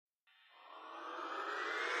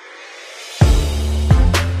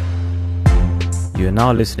You are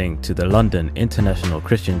now listening to the London International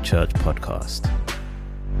Christian Church podcast.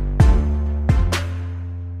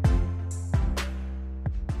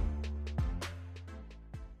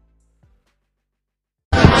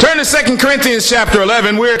 Turn to 2 Corinthians chapter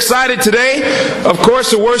 11. We're excited today, of course,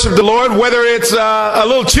 to worship the Lord, whether it's a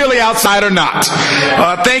little chilly outside or not.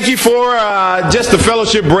 Thank you for just the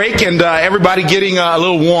fellowship break and everybody getting a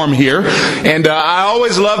little warm here. And I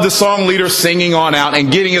always love the song leaders singing on out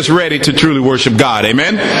and getting us ready to truly worship God.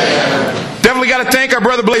 Amen. Definitely got to thank our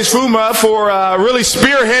brother Blaze Fuma for really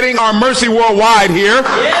spearheading our Mercy Worldwide here.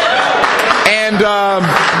 And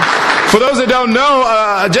for those that don't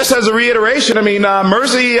know, just as a reiteration,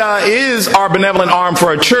 Mercy is our benevolent arm for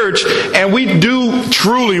our church, and we do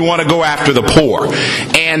truly want to go after the poor.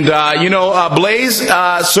 And, Blaze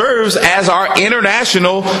serves as our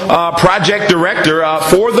international project director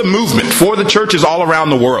for the movement, for the churches all around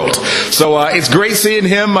the world. So it's great seeing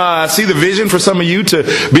him see the vision for some of you to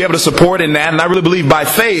be able to support in that. And I really believe by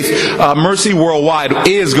faith, Mercy Worldwide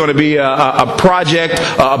is going to be a project,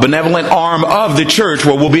 a benevolent arm of the church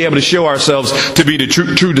where we'll be able to show ourselves to be the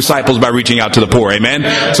true disciples by reaching out to the poor.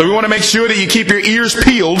 Amen. So we want to make sure that you keep your ears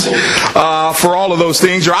peeled for all of those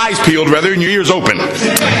things, your eyes peeled rather, and your ears open.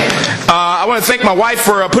 I want to thank my wife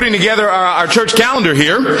for putting together our church calendar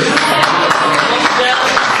here.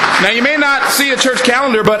 Now, you may not see a church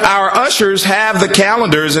calendar, but our ushers have the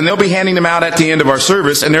calendars, and they'll be handing them out at the end of our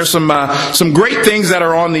service. And there's some great things that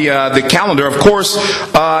are on the calendar. Of course,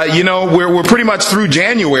 we're pretty much through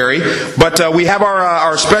January, but we have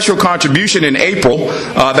our special contribution in April.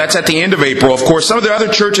 That's at the end of April. Of course, some of the other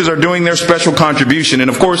churches are doing their special contribution,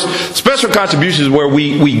 and of course, special contribution is where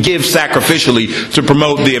we give sacrificially to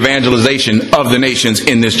promote the evangelization of the nations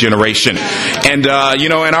in this generation. And in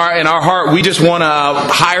our heart, we just want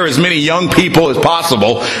to hire as many young people as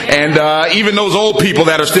possible, and even those old people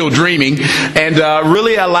that are still dreaming, and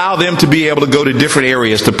really allow them to be able to go to different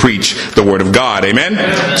areas to preach the Word of God.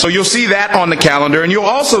 Amen? So you'll see that on the calendar, and you'll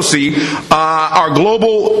also see our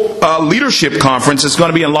global leadership conference. It's going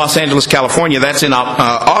to be in Los Angeles, California. That's in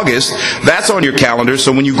August. That's on your calendar,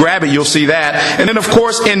 so when you grab it, you'll see that. And then, of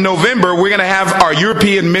course, in November, we're going to have our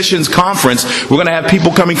European Missions Conference. We're going to have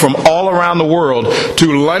people coming from all around the world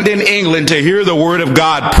to London, England, to hear the Word of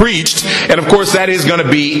God preached, and of course that is going to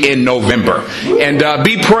be in November. And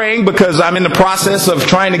be praying, because I'm in the process of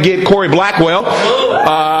trying to get Corey Blackwell.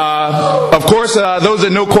 Of course, those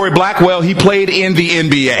that know Corey Blackwell, he played in the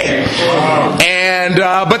NBA, and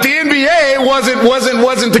but the NBA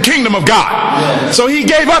wasn't the kingdom of God, so he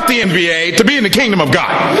gave up the NBA to be in the kingdom of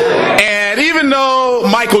God. And even though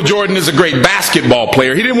Michael Jordan is a great basketball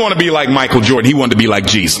player, he didn't want to be like Michael Jordan. He wanted to be like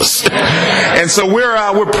Jesus. And so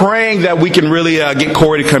we're praying that we can really get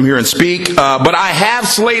Corey to come here and speak. But I have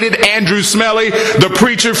slated Andrew Smelly, the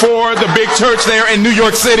preacher for the big church there in New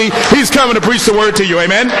York City. He's coming to preach the word to you.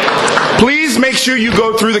 Amen. Please make sure you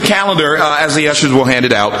go through the calendar as the ushers will hand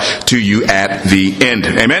it out to you at the end.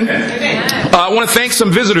 Amen. I want to thank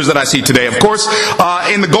some visitors that I see today. Of course,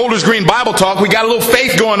 in the Golders Green Bible Talk, we got a little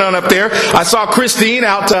faith going on up there. I saw Christine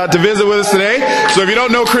out to visit with us today. So if you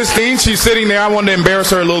don't know Christine, she's sitting there. I wanted to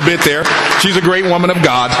embarrass her a little bit there. She's a great woman of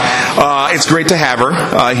God. It's great to have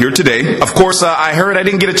her here today. Of course, I heard, I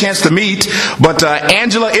didn't get a chance to meet, but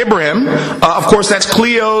Angela Ibrahim, of course, that's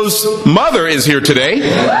Cleo's mother, is here today.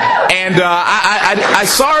 And I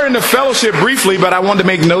saw her in the fellowship briefly, but I wanted to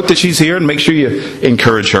make note that she's here and make sure you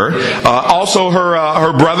encourage her. Also,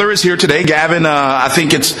 her brother is here today, Gavin. I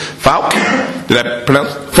think it's Falk. Did I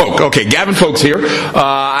pronounce Folk? Okay, Gavin Folk's here.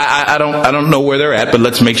 I don't know where they're at, but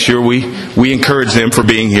let's make sure we encourage them for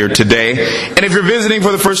being here today. And if you're visiting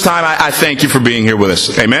for the first time, I thank you for being here with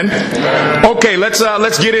us. Amen. Okay,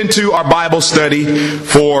 let's get into our Bible study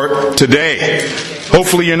for today.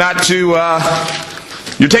 Hopefully, you're not too.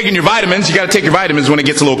 You're taking your vitamins. You got to take your vitamins when it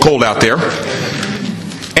gets a little cold out there.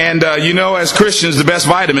 And as Christians, the best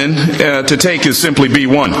vitamin to take is simply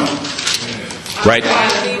B1. Right?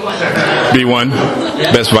 B1.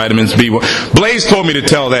 Best vitamins, B1. Blaze told me to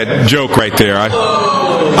tell that joke right there.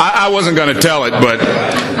 I wasn't going to tell it, but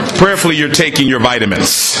prayerfully you're taking your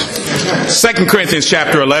vitamins. 2 Corinthians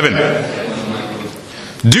chapter 11.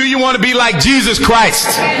 Do you want to be like Jesus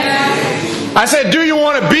Christ? I said, do you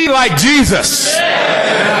want to be like Jesus?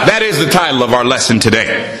 That is the title of our lesson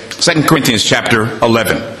today. 2 Corinthians chapter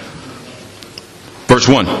 11. Verse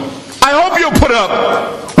 1. I hope you'll put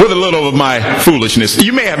up with a little of my foolishness.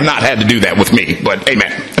 You may have not had to do that with me, but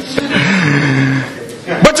amen.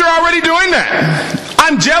 But you're already doing that.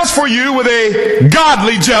 I'm jealous for you with a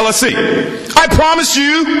godly jealousy. I promise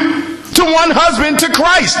you to one husband, to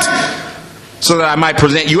Christ, so that I might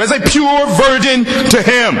present you as a pure virgin to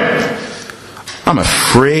him. I'm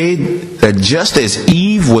afraid that just as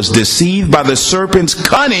Eve was deceived by the serpent's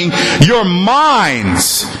cunning, your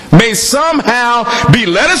minds may somehow be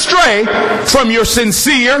led astray from your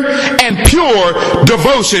sincere and pure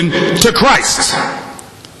devotion to Christ.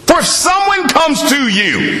 For if someone comes to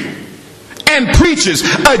you and preaches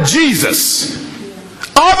a Jesus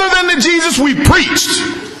other than the Jesus we preached,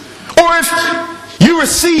 or if you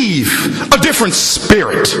receive a different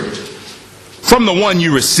spirit from the one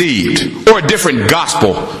you received, or a different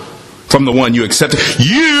gospel from the one you accepted,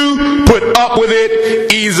 you put up with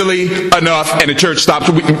it easily enough, and the church stops.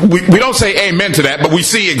 We don't say amen to that, but we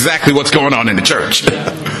see exactly what's going on in the church.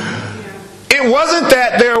 It wasn't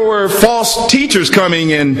that there were false teachers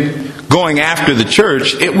coming and going after the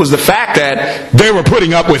church. It was the fact that they were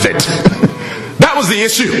putting up with it. That was the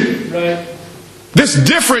issue. Right. This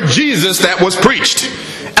different Jesus that was preached.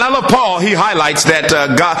 And I love Paul. He highlights that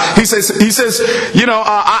God. He says,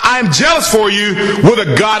 I'm jealous for you with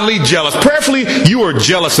a godly jealous. Prayerfully, you are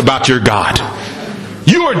jealous about your God.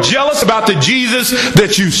 You are jealous about the Jesus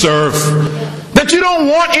that you serve. That you don't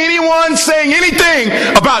want anyone saying anything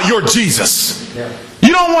about your Jesus.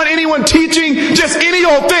 You don't want anyone teaching just any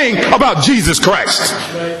old thing about Jesus Christ.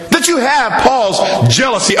 That you have Paul's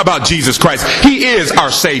jealousy about Jesus Christ. He is our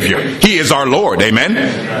Savior. He is our Lord.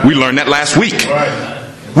 Amen. We learned that last week.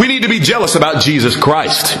 We need to be jealous about Jesus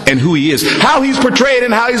Christ and who He is, how He's portrayed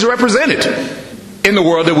and how He's represented in the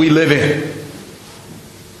world that we live in.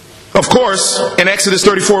 Of course, in Exodus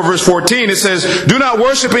 34 verse 14 it says, do not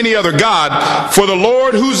worship any other God, for the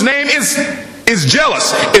Lord whose name is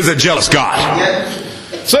jealous is a jealous God.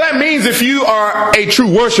 So that means if you are a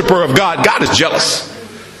true worshiper of God, God is jealous.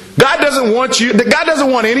 God doesn't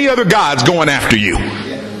want any other gods going after you.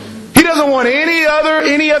 He doesn't want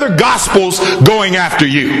any other gospels going after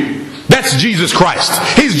you. That's Jesus Christ.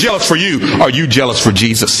 He's jealous for you. Are you jealous for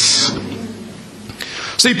Jesus?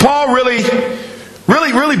 See, Paul really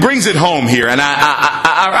brings it home here, and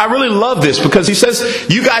I really love this because he says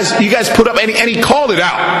you guys put up, and he called it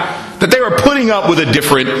out that they were putting up with a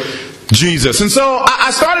different Jesus. And so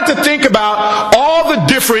I started to think about all the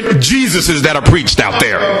different Jesuses that are preached out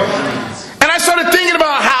there. And I started thinking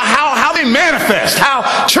about how they manifest,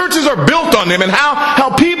 how churches are built on them, and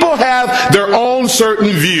how people have their own certain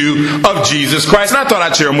view of Jesus Christ. And I thought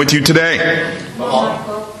I'd share them with you today.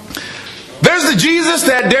 There's the Jesus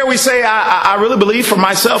that, dare we say, I really believe for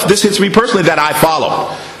myself, this hits me personally, that I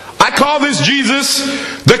follow. I call this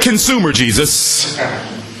Jesus the consumer Jesus.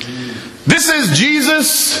 This is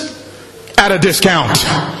Jesus at a discount.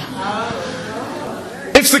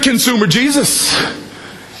 It's the consumer Jesus.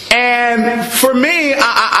 And for me,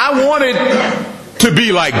 I wanted to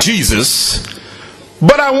be like Jesus,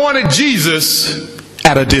 but I wanted Jesus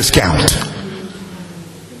at a discount.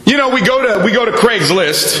 You know, we go to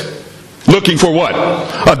Craigslist looking for what?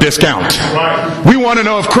 A discount. We want to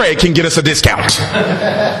know if Craig can get us a discount.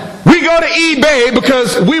 We go to eBay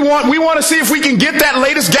because we want to see if we can get that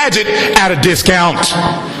latest gadget at a discount.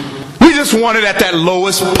 We just want it at that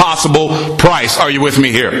lowest possible price. Are you with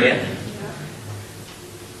me here? Yeah.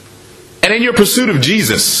 And in your pursuit of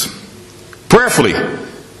Jesus, prayerfully,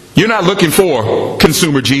 you're not looking for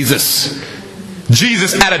consumer Jesus.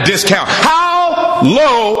 Jesus at a discount. How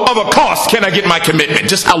low of a cost can I get my commitment?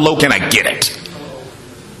 Just how low can I get it?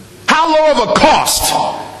 How low of a cost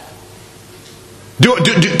do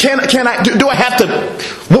I have to?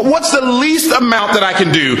 What's the least amount that I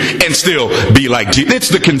can do and still be like Jesus? It's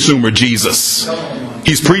the consumer Jesus.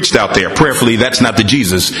 He's preached out there. Prayerfully, that's not the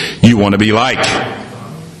Jesus you want to be like.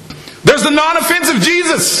 There's the non-offensive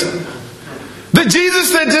Jesus. The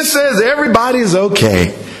Jesus that just says everybody's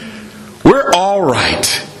okay. We're all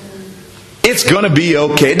right. It's going to be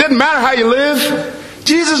okay. It doesn't matter how you live.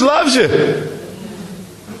 Jesus loves you.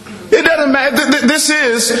 It doesn't matter. This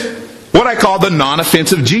is what I call the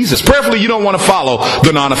non-offensive Jesus. Prayerfully, you don't want to follow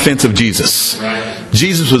the non-offensive Jesus. Right.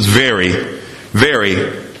 Jesus was very,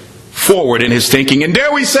 very forward in his thinking. And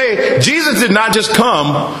dare we say, Jesus did not just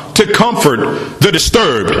come to comfort the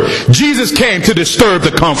disturbed. Jesus came to disturb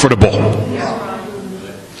the comfortable.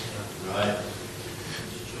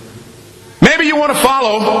 Maybe you want to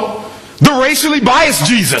follow the racially biased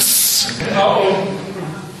Jesus. You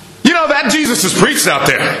know, that Jesus is preached out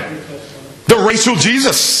there. The racial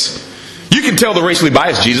Jesus. You can tell the racially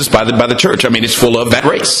biased Jesus by the church. I mean, it's full of that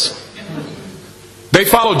race. They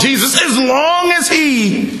follow Jesus as long as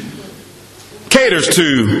he caters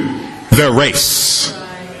to their race.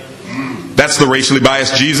 That's the racially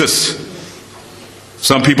biased Jesus.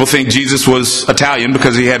 Some people think Jesus was Italian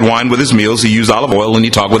because he had wine with his meals, he used olive oil, and he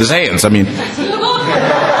talked with his hands. I mean,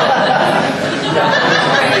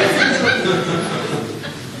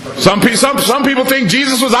 Some people think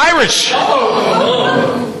Jesus was Irish.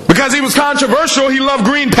 Because he was controversial, he loved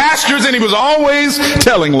green pastures, and he was always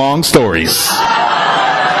telling long stories.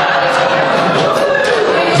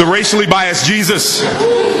 The racially biased Jesus.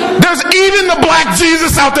 There's even the black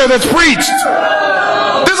Jesus out there that's preached.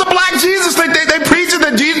 There's a black Jesus. They preach it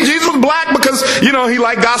that Jesus was black because, he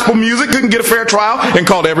liked gospel music, couldn't get a fair trial, and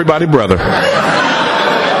called everybody brother.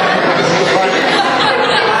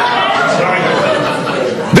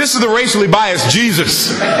 This is the racially biased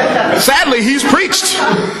Jesus. Sadly, he's preached.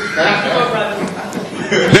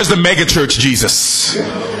 There's the megachurch Jesus.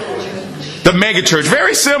 The megachurch,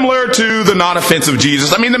 very similar to the non-offensive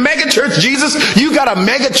Jesus. I mean, the megachurch Jesus, you got a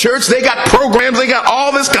megachurch, they got programs, they got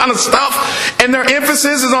all this kind of stuff, and their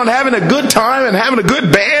emphasis is on having a good time and having a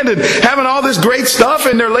good band and having all this great stuff,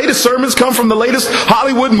 and their latest sermons come from the latest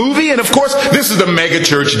Hollywood movie, and of course, this is the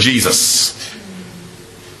megachurch Jesus.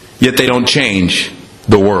 Yet they don't change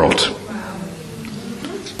the world.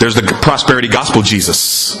 There's the prosperity gospel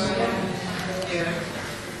Jesus.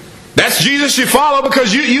 That's Jesus you follow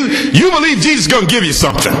because you believe Jesus is going to give you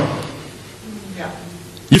something.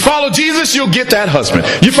 You follow Jesus, you'll get that husband.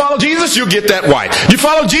 You follow Jesus, you'll get that wife. You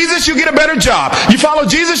follow Jesus, you'll get a better job. You follow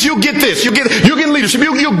Jesus, you'll get this. You'll get leadership.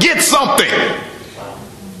 You'll get something.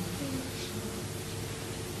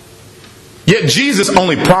 Yet Jesus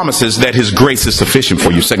only promises that His grace is sufficient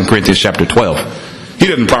for you. 2 Corinthians chapter 12. He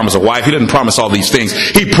doesn't promise a wife. He doesn't promise all these things.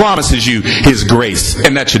 He promises you His grace.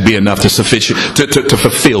 And that should be enough to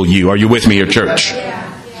fulfill you. Are you with me here, church?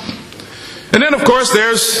 And then, of course,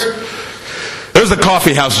 there's the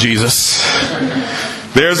coffee house Jesus.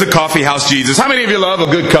 There's the coffee house Jesus. How many of you love a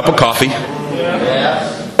good cup of coffee?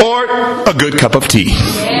 Or a good cup of tea?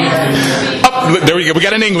 Oh, there we go. We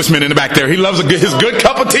got an Englishman in the back there. He loves his good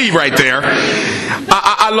cup of tea right there.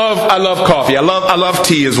 I love coffee. I love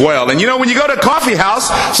tea as well. And when you go to a coffee house,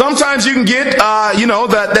 sometimes you can get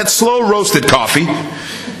that slow roasted coffee.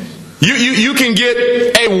 You can get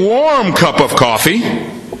a warm cup of coffee.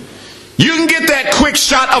 You can get that quick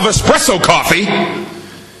shot of espresso coffee.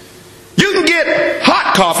 You can get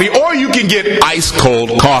hot coffee, or you can get ice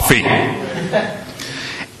cold coffee.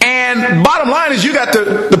 And bottom line is you got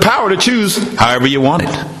the power to choose however you want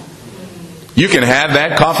it. You can have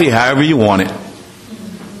that coffee however you want it.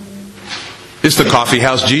 It's the coffee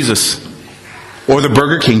house Jesus. Or the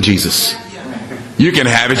Burger King Jesus. You can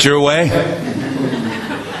have it your way.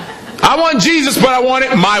 I want Jesus, but I want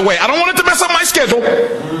it my way. I don't want it to mess up my schedule.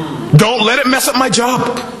 Don't let it mess up my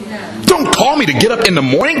job. Don't call me to get up in the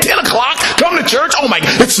morning, 10 o'clock, come to church. Oh my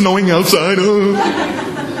God, it's snowing outside.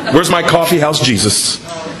 Where's my coffee house Jesus?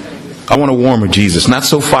 I want a warmer Jesus, not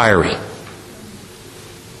so fiery.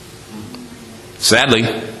 Sadly,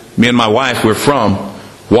 me and my wife, we're from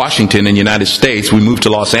Washington in the United States. We moved to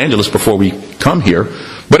Los Angeles before we come here.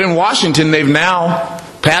 But in Washington, they've now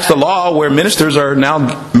passed a law where ministers are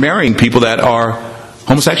now marrying people that are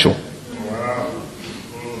homosexual.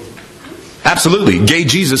 Absolutely. Gay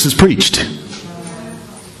Jesus is preached.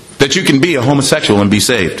 That you can be a homosexual and be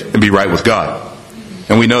saved and be right with God.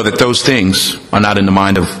 And we know that those things are not in the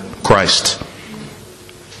mind of Christ.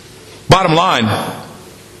 Bottom line,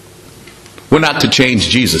 we're not to change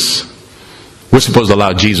Jesus. We're supposed to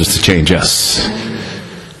allow Jesus to change us.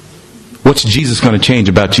 What's Jesus going to change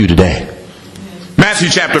about you today? Matthew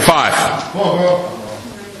chapter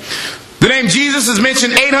 5. The name Jesus is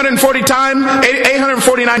mentioned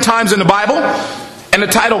 849 times in the Bible. And the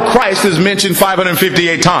title Christ is mentioned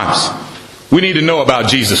 558 times. We need to know about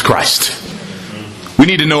Jesus Christ. We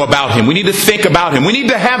need to know about Him. We need to think about Him. We need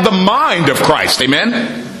to have the mind of Christ.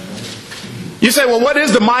 Amen? You say, well, what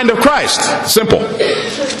is the mind of Christ? Simple.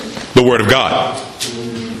 The Word of God.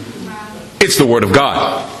 It's the Word of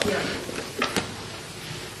God.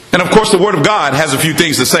 And of course, the Word of God has a few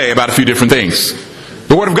things to say about a few different things.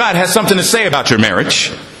 The Word of God has something to say about your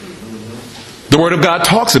marriage. The Word of God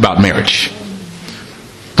talks about marriage.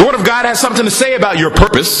 The Word of God has something to say about your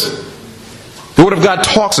purpose. The Word of God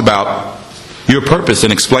talks about your purpose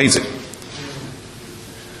and explains it.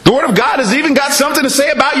 The Word of God has even got something to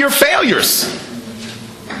say about your failures.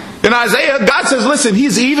 In Isaiah, God says, listen,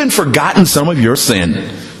 He's even forgotten some of your sin.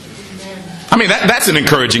 I mean, that's an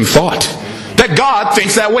encouraging thought. That God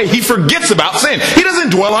thinks that way. He forgets about sin. He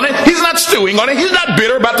doesn't dwell on it. He's not stewing on it. He's not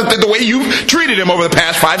bitter about the way you've treated Him over the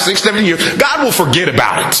past 5, 6, 7 years. God will forget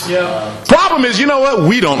about it. Yeah. Problem is, you know what?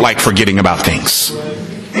 We don't like forgetting about things.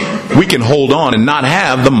 We can hold on and not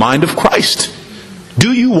have the mind of Christ.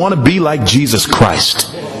 Do you want to be like Jesus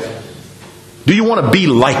Christ? Do you want to be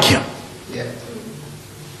like Him?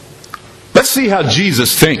 Let's see how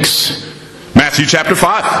Jesus thinks. Matthew chapter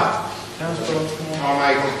 5.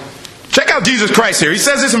 Check out Jesus Christ here. He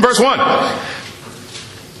says this in verse 1.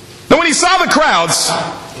 Now when he saw the crowds,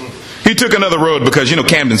 he took another road because,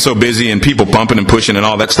 Camden's so busy and people bumping and pushing and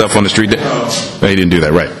all that stuff on the street. No, he didn't do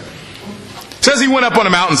that, right. It says he went up on a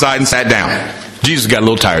mountainside and sat down. Jesus got a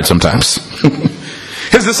little tired sometimes.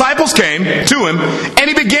 His disciples came to him and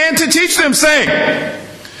he began to teach them, saying,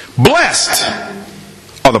 "Blessed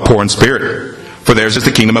are the poor in spirit, for theirs is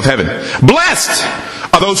the kingdom of heaven. Blessed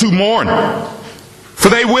are those who mourn, for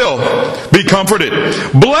they will be comforted.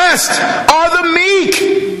 Blessed are the meek,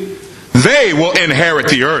 they will inherit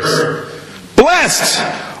the earth. Blessed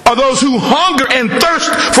are those who hunger and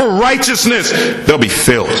thirst for righteousness, they'll be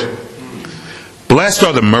filled. Blessed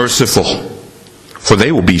are the merciful, for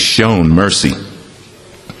they will be shown mercy.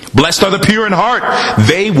 Blessed are the pure in heart,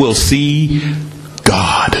 they will see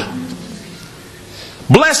God.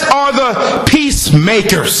 Blessed are the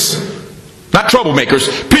peacemakers." Not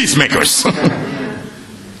troublemakers, peacemakers.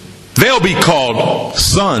 "They'll be called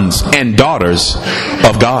sons and daughters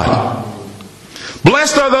of God.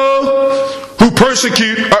 Blessed are those who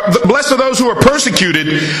blessed are those who are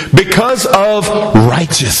persecuted because of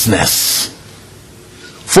righteousness,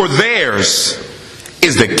 for theirs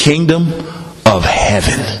is the kingdom of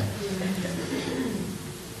heaven.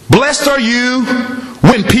 Blessed are you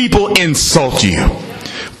when people insult you,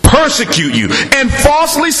 persecute you, and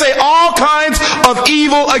falsely say all kinds of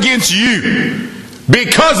evil against you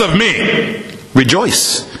because of me.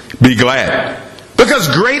 Rejoice, be glad, because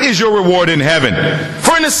great is your reward in heaven.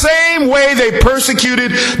 For in the same way they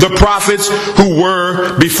persecuted the prophets who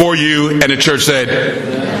were before you." And the church said,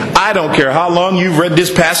 "I don't care how long you've read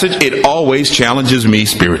this passage, it always challenges me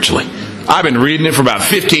spiritually. I've been reading it for about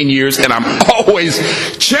 15 years and I'm always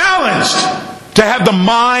challenged to have the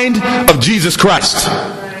mind of Jesus Christ.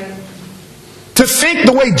 To think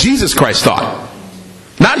the way Jesus Christ thought.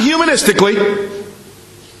 Not humanistically,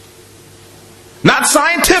 not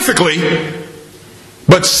scientifically,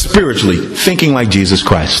 but spiritually, thinking like Jesus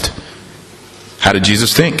Christ." How did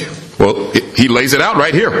Jesus think? Well, he lays it out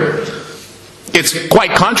right here. It's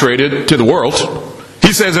quite contrary to the world.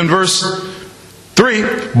 He says in verse 3,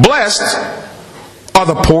 "Blessed are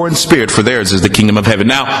the poor in spirit, for theirs is the kingdom of heaven."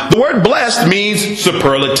 Now, the word blessed means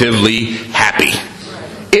superlatively happy.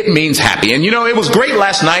 It means happy. And it was great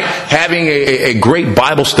last night having a great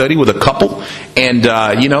Bible study with a couple. And,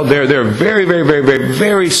 they're a very, very, very, very,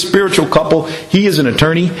 very spiritual couple. He is an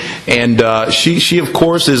attorney. And she of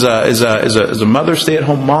course, is a mother,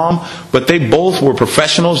 stay-at-home mom. But they both were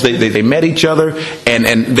professionals. They met each other.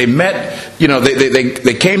 And they met,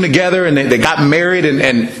 they came together and they got married.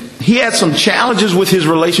 And he had some challenges with his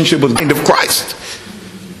relationship with the mind of Christ.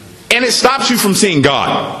 And it stops you from seeing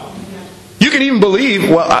God. You can even believe,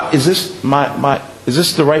 well, is this is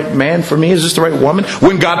this the right man for me? Is this the right woman?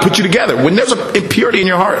 When God put you together. When there's an impurity in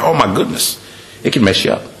your heart, oh my goodness, it can mess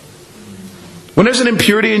you up. When there's an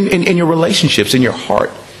impurity in your relationships, in your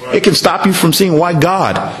heart, it can stop you from seeing why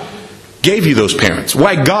God gave you those parents.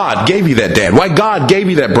 Why God gave you that dad. Why God gave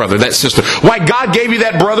you that brother, that sister. Why God gave you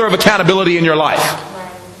that brother of accountability in your life.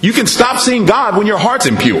 You can stop seeing God when your heart's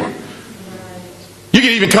impure. You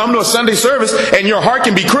can even come to a Sunday service and your heart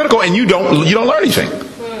can be critical and you don't learn anything.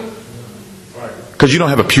 Because you don't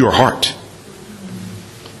have a pure heart.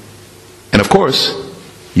 And of course,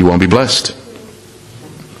 you won't be blessed. It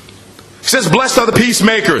says, "Blessed are the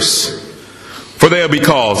peacemakers, for they'll be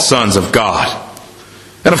called sons of God."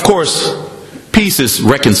 And of course, peace is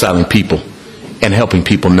reconciling people and helping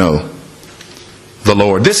people know the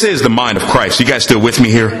Lord. This is the mind of Christ. You guys still with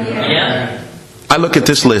me here? Yeah. I look at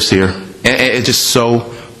this list here. And it's just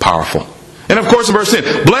so powerful. And of course in verse 10,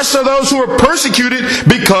 "Blessed are those who are persecuted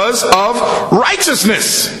because of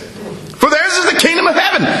righteousness, for theirs is the kingdom of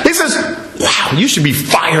heaven." He says, wow, you should be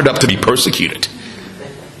fired up to be persecuted.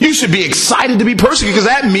 You should be excited to be persecuted because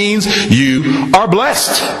that means you are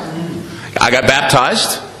blessed. I got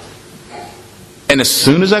baptized. And as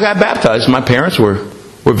soon as I got baptized, my parents were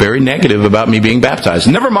very negative about me being baptized.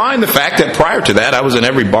 Never mind the fact that prior to that, I was in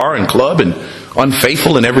every bar and club and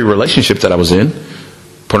unfaithful in every relationship that I was in.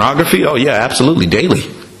 Pornography, oh yeah, absolutely, daily.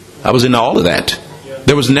 I was into all of that.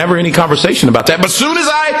 There was never any conversation about that. But as soon as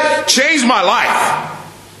I changed my life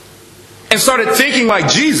and started thinking like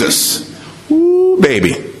Jesus, ooh,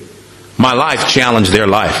 baby, my life challenged their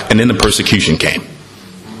life. And then the persecution came.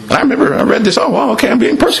 And I remember I read this, oh, wow, okay, I'm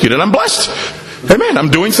being persecuted. I'm blessed. Amen,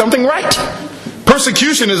 I'm doing something right.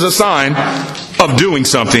 Persecution is a sign of doing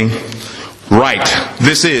something right.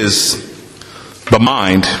 This is the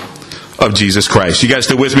mind of Jesus Christ. You guys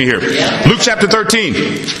still with me here? Luke chapter 13.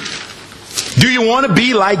 Do you want to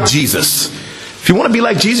be like Jesus? If you want to be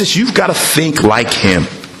like Jesus, you've got to think like Him.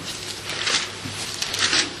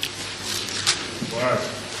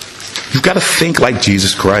 You've got to think like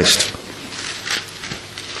Jesus Christ.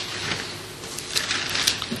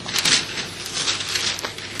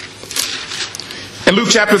 In Luke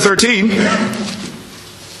chapter 13,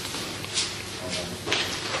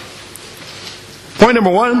 point number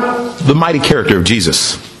 1, the mighty character of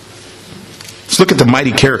Jesus. Let's look at the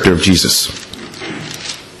mighty character of Jesus.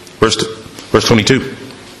 Verse 22.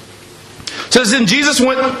 It says, then Jesus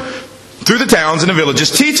went through the towns and the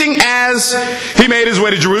villages, teaching as he made his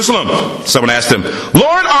way to Jerusalem. Someone asked him,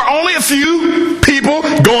 Lord, are only a few people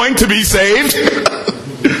going to be saved?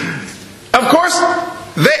 Of course,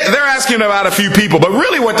 they're asking about a few people, but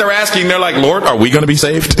really what they're asking, they're like, Lord, are we going to be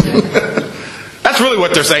saved? That's really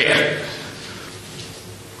what they're saying.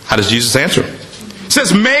 How does Jesus answer? He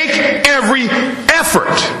says, make every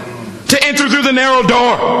effort to enter through the narrow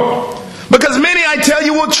door. Because many, I tell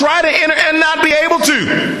you, will try to enter and not be able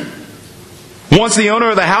to. Once the owner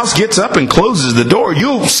of the house gets up and closes the door,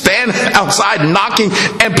 you'll stand outside knocking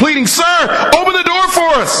and pleading, Sir, open the door for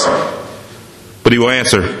us. But he will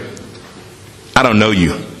answer, I don't know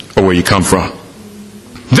you or where you come from.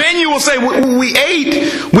 Then you will say, we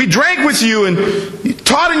ate, we drank with you and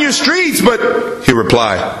taught in your streets. But he'll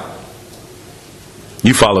reply,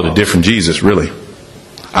 you followed a different Jesus, really.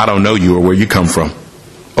 I don't know you or where you come from.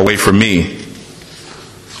 Away from me,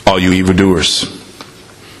 all you evildoers.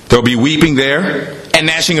 There'll be weeping there and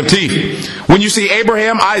gnashing of teeth when you see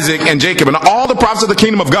Abraham, Isaac, and Jacob and all the prophets of the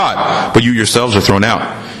kingdom of God, but you yourselves are thrown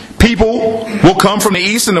out. People will come from the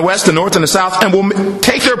east and the west, the north and the south, and will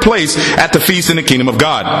take their place at the feast in the kingdom of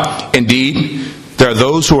God. Indeed, there are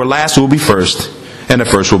those who are last who will be first, and the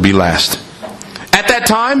first will be last. At that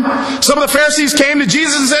time, some of the Pharisees came to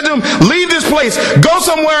Jesus and said to him, leave this place, go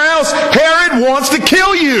somewhere else. Herod wants to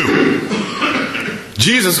kill you.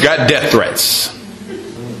 Jesus got death threats.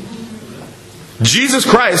 Jesus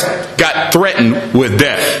Christ got threatened with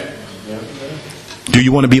death. Do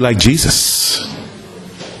you want to be like Jesus?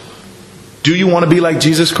 Do you want to be like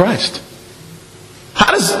Jesus Christ?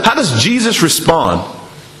 How does Jesus respond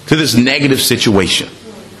to this negative situation?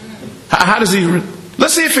 How does he...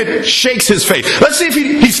 Let's see if it shakes his faith. Let's see if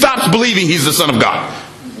he stops believing he's the Son of God.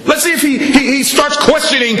 Let's see if he starts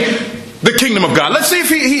questioning the kingdom of God. Let's see if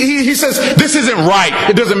he says, this isn't right.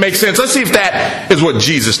 It doesn't make sense. Let's see if that is what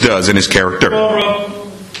Jesus does in his character.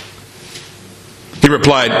 He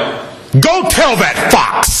replied, go tell that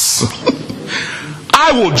fox.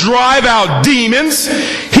 I will drive out demons,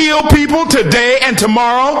 heal people today and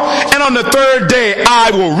tomorrow, and on the third day I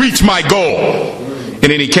will reach my goal. In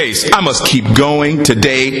any case, I must keep going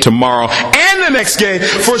today, tomorrow, and the next day,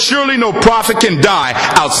 for surely no prophet can die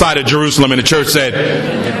outside of Jerusalem. And the church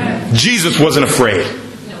said, Jesus wasn't afraid.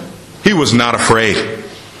 He was not afraid.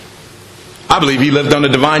 I believe he lived on a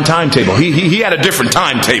divine timetable. He had a different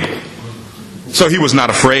timetable. So he was not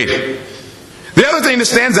afraid. The other thing that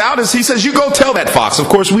stands out is he says, you go tell that fox. Of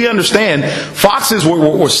course, we understand foxes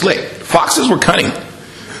were slick. Foxes were cunning.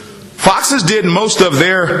 Foxes did most of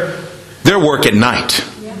their work at night.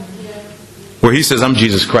 Where he says, I'm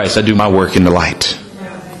Jesus Christ. I do my work in the light.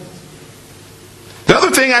 The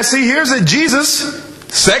other thing I see here is that Jesus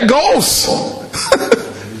set goals.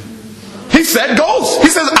 He set goals. He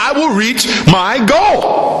says, I will reach my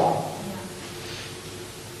goal.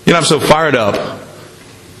 You know, I'm so fired up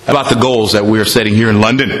about the goals that we're setting here in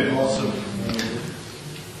London.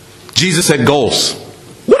 Jesus set goals.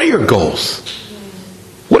 What are your goals?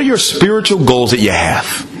 What are your spiritual goals that you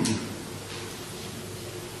have?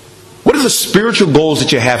 What are the spiritual goals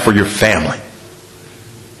that you have for your family?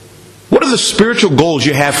 What are the spiritual goals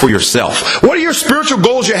you have for yourself? What are your spiritual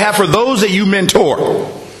goals you have for those that you mentor?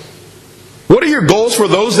 What are your goals for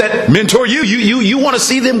those that mentor you? You want to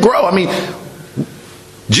see them grow. I mean,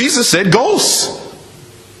 Jesus said goals.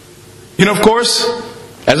 You know, of course,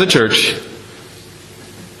 as a church,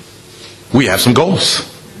 we have some goals.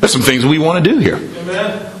 There's some things we want to do here.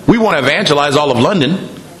 Amen. We want to evangelize all of London,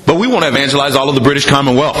 but we want to evangelize all of the British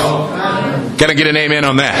Commonwealth. Can I get an amen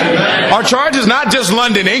on that? Amen. Our charge is not just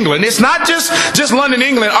London, England. It's not just London,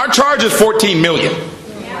 England. Our charge is 14 million.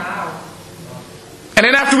 Yeah. And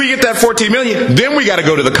then after we get that 14 million, then we got to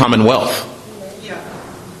go to the Commonwealth. Yeah.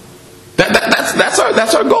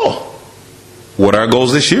 That's our goal. What are our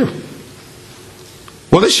goals this year?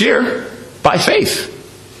 Well, this year, by faith,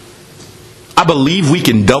 I believe we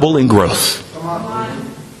can double in growth.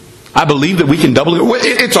 I believe that we can double.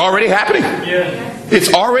 It's already happening.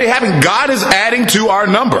 It's already happening. God is adding to our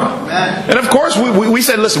number. And of course, we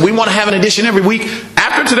said, listen, we want to have an edition every week.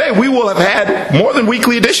 After today, we will have had more than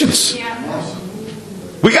weekly editions.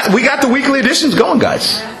 We got the weekly editions going,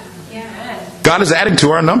 guys. God is adding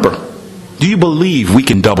to our number. Do you believe we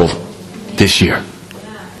can double this year?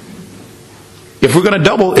 if we're going to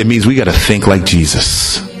double, it means we got to think like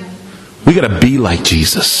Jesus. We got to be like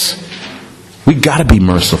Jesus. We got to be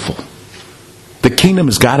merciful. The kingdom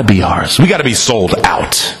has got to be ours. We got to be sold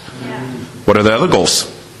out. What are the other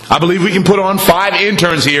goals? I believe we can put on 5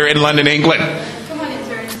 interns here in London, England.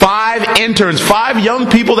 5 interns, 5 young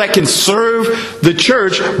people that can serve the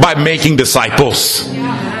church by making disciples.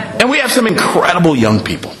 And we have some incredible young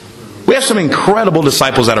people. We have some incredible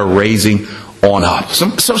disciples that are raising on up.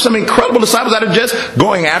 Some incredible disciples that are just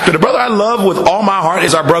going after. The brother I love with all my heart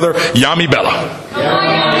is our brother Yami Bella.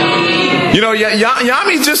 You know,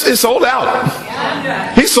 Yami just is sold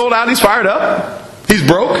out. He's sold out. He's fired up. He's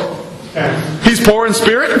broke. He's poor in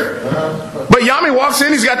spirit. But Yami walks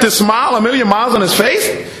in. He's got this smile, a million miles on his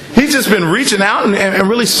face. He's just been reaching out and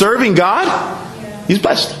really serving God. He's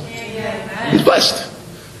blessed. He's blessed.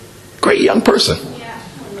 Great young person.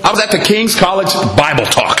 I was at the King's College Bible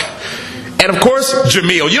Talk. And of course,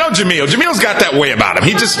 Jamil. You know Jamil. Jamil's got that way about him.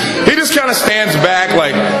 He just kind of stands back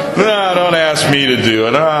like, no, don't ask me to do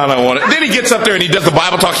it. No, I don't want it. Then he gets up there and he does the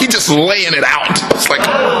Bible talk. He's just laying it out. It's like,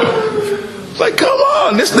 come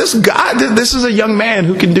on. This guy, this is a young man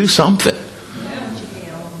who can do something.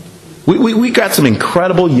 We got some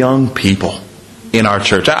incredible young people in our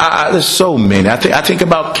church. There's so many. I think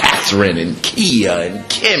about Catherine and Kia and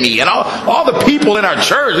Kimmy and all the people in our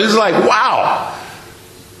church. It's like, wow.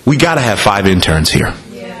 We got to have 5 interns here.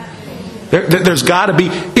 There's got to be.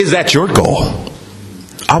 Is that your goal?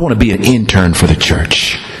 I want to be an intern for the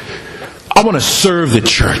church. I want to serve the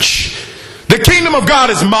church. The kingdom of God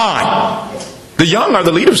is mine. The young are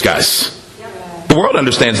the leaders, guys. The world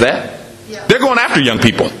understands that. They're going after young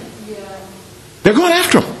people. They're going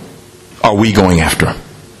after them. Are we going after them?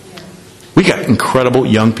 We got incredible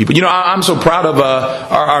young people. You know, I'm so proud of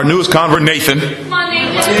our newest convert, Nathan.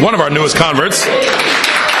 One of our newest converts.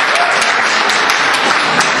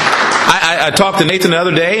 I talked to Nathan the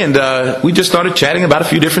other day, and we just started chatting about a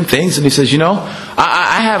few different things. And he says, you know,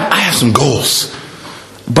 I have some goals,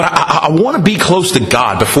 but I want to be close to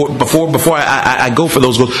God before I go for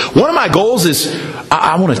those goals. One of my goals is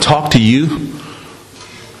I want to talk to you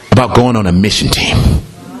about going on a mission team.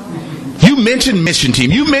 You mentioned mission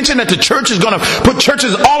team. You mentioned that the church is going to put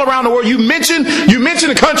churches all around the world. You mentioned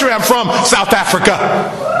the country I'm from, South Africa.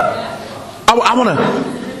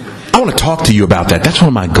 I want to talk to you about that. That's one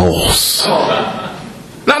of my goals.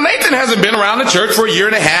 Now, Nathan hasn't been around the church for a year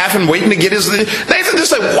and a half and waiting to get his... Nathan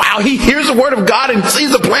just like, wow, he hears the word of God and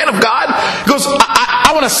sees the plan of God. He goes,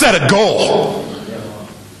 I want to set a goal.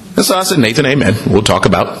 And so I said, Nathan, amen. We'll talk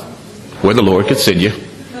about where the Lord could send you.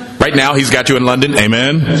 Right now, he's got you in London.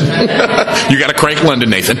 Amen. You got to crank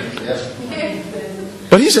London, Nathan.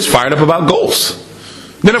 But he's just fired up about goals.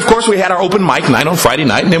 Then, of course, we had our open mic night on Friday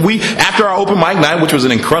night. And then after our open mic night, which was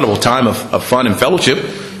an incredible time of fun and fellowship,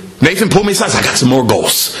 Nathan pulled me aside. I got some more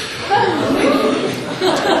goals.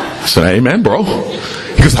 I said, amen, bro.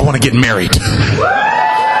 He goes, I want to get married.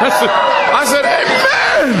 I said,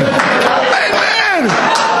 amen. Amen.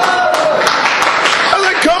 I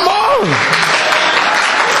said, come on.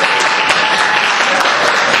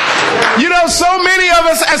 You know, so many of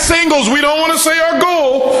us as singles, we don't want to say our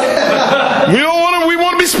goal. We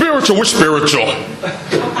want to be spiritual. We're spiritual.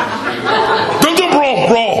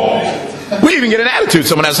 Bro. We even get an attitude.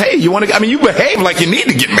 Someone asks, hey, you want to, you behave like you need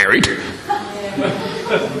to get married.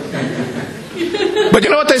 But you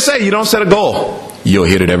know what they say? You don't set a goal, you'll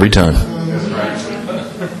hit it every time.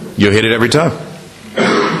 You'll hit it every time.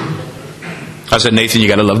 I said, Nathan, you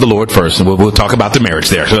got to love the Lord first, and we'll talk about the marriage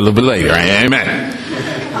there a little bit later. Amen.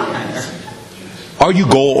 Are you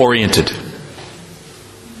goal oriented? Do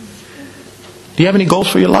you have any goals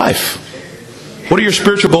for your life? What are your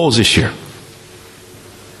spiritual goals this year?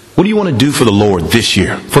 What do you want to do for the Lord this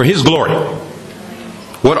year, for His glory?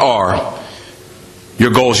 What are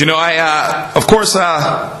your goals? You know, I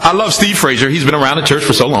love Steve Fraser. He's been around the church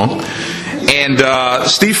for so long. And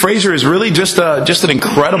Steve Fraser is really just an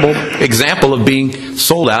incredible example of being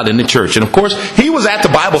sold out in the church. And of course, he was at the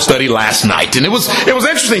Bible study last night. And it was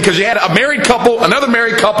interesting because you had a married couple, another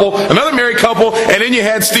married couple, another married couple, and then you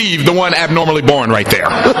had Steve, the one abnormally born right there.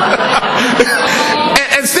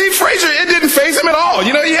 and Steve Fraser, it didn't faze him at all.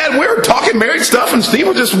 You know, we were talking married stuff, and Steve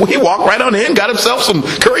he walked right on in, got himself some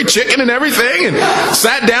curry chicken and everything, and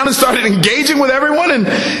sat down and started engaging with everyone.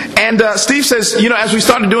 And Steve says, you know, as we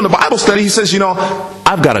started doing the Bible study, he says, you know,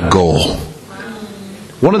 I've got a goal.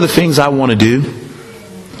 One of the things I want to do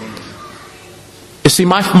is see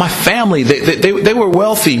my family. They were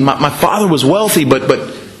wealthy. My father was wealthy, but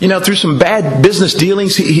you know, through some bad business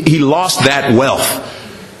dealings, he lost that wealth.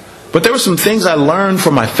 But there were some things I learned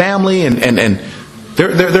from my family, and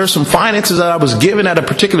There are some finances that I was given at a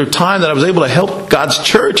particular time that I was able to help God's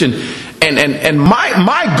church. And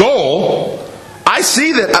my goal, I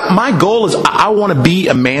see that my goal is I want to be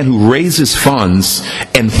a man who raises funds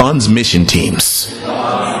and funds mission teams.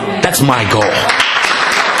 That's my goal.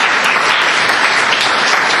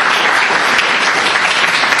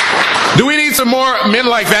 Do we need some more men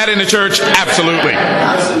like that in the church? Absolutely.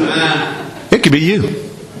 It could be you.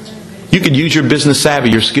 You could use your business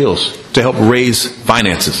savvy, your skills, to help raise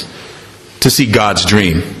finances, to see God's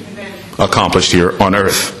dream accomplished here on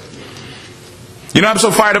earth. You know, I'm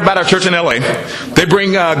so fired up about our church in LA. They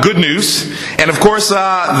bring good news. And of course,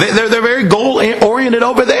 they're very goal-oriented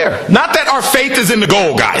over there. Not that our faith is in the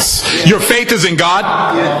goal, guys. Your faith is in God.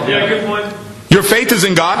 Yeah, good point. Your faith is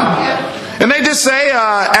in God. And they just say,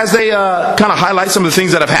 as they kind of highlight some of the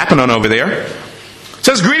things that have happened on over there, it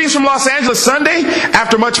says, greetings from Los Angeles. Sunday,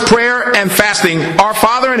 after much prayer and fasting, our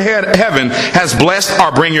Father in heaven has blessed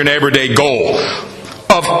our Bring Your Neighbor Day goal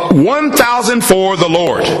of 1,000 for the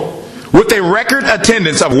Lord, with a record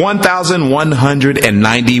attendance of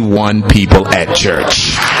 1,191 people at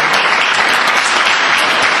church.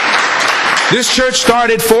 This church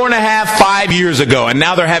started 4.5 years ago, and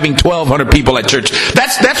now they're having 1,200 people at church.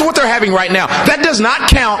 That's what they're having right now. That does not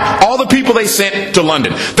count all the people they sent to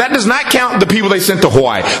London. That does not count the people they sent to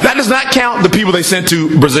Hawaii. That does not count the people they sent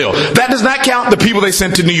to Brazil. That does not count the people they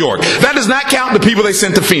sent to New York. That does not count the people they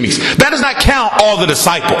sent to Phoenix. That does not count all the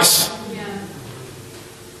disciples.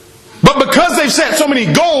 But because they've set so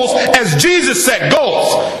many goals, as Jesus set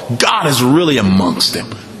goals, God is really amongst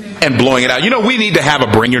them and blowing it out. You know, we need to have a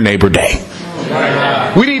Bring Your Neighbor Day.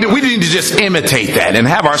 We need to just imitate that and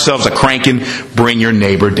have ourselves a cranking Bring Your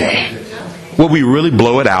Neighbor Day, where we really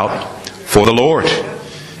blow it out for the Lord.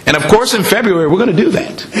 And of course, in February, we're going to do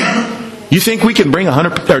that. You think we can bring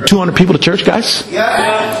 100 or 200 people to church, guys?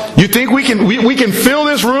 Yeah. You think we can fill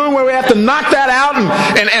this room where we have to knock that out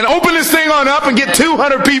and open this thing on up and get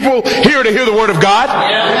 200 people here to hear the Word of God?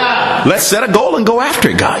 Yeah. Let's set a goal and go after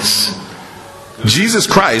it, guys. Jesus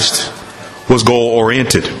Christ was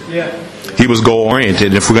goal-oriented. Yeah. He was goal-oriented.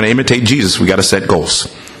 And if we're going to imitate Jesus, we got to set goals.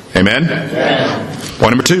 Amen? Yeah.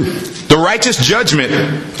 Point number 2. The righteous judgment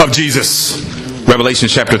of Jesus. Revelation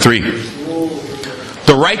chapter 3.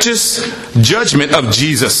 The righteous judgment of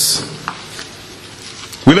Jesus.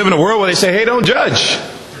 We live in a world where they say, hey, don't judge.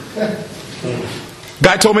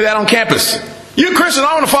 Guy told me that on campus. You Christians,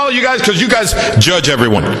 I want to follow you guys because you guys judge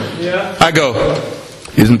everyone. Yeah. I go,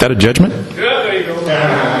 isn't that a judgment? Yeah, there you go.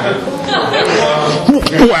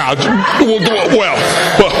 Wow. Well,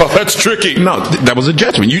 that's tricky. No, that was a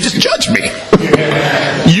judgment. You just judged me.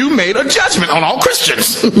 You made a judgment on all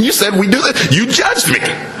Christians. You said we do that. You judged me.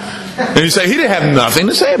 And you say, he didn't have nothing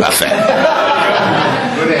to say about that.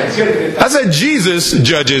 I said, Jesus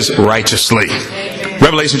judges righteously.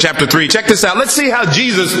 Revelation chapter 3. Check this out. Let's see how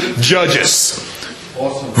Jesus judges.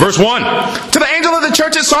 Awesome. Verse 1. To the angel of the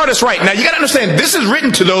church at Sardis write. Now you got to understand, this is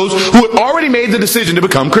written to those who had already made the decision to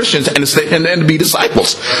become Christians and to be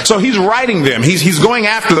disciples. So he's writing them. He's going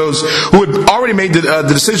after those who had already made the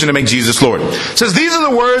decision to make Jesus Lord. It says, these are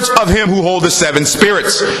the words of him who holds the 7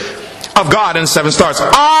 spirits of God and 7 stars.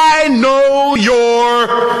 I know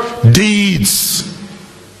your deeds.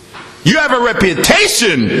 You have a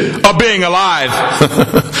reputation of being alive,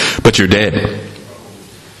 but you're dead.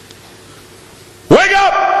 Wake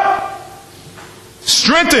up!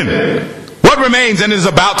 Strengthen what remains and is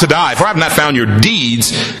about to die, for I have not found your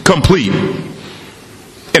deeds complete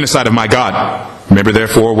in the sight of my God. Remember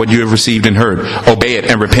therefore what you have received and heard. Obey it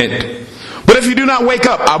and repent. But if you do not wake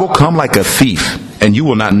up, I will come like a thief, and you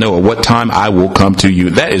will not know at what time I will come to you.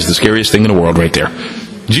 That is the scariest thing in the world right there.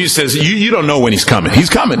 Jesus says, you don't know when he's coming. He's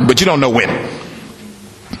coming, but you don't know when.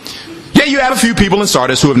 Yeah, you have a few people in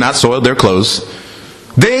Sardis who have not soiled their clothes.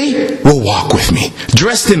 They will walk with me,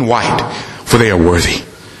 dressed in white, for they are worthy.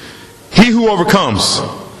 He who overcomes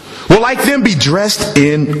will like them be dressed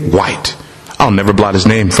in white. I'll never blot his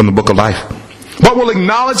name from the book of life, but will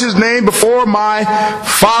acknowledge his name before my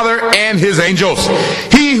Father and his angels.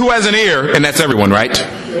 He who has an ear, and that's everyone, right?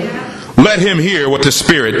 Let him hear what the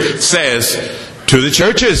Spirit says to the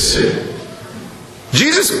churches.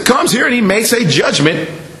 Jesus comes here and he makes a judgment,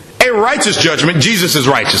 a righteous judgment. Jesus is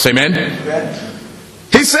righteous, amen?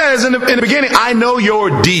 He says in the beginning, I know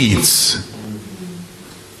your deeds.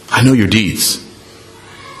 I know your deeds.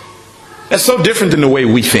 That's so different than the way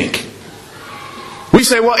we think. We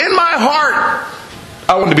say, well, in my heart,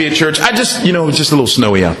 I want to be at church. It's just a little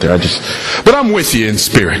snowy out there. But I'm with you in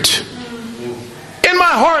spirit. In my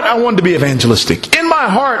heart, I want to be evangelistic. In my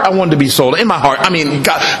heart, I want to be sold. In my heart,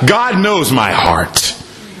 God knows my heart.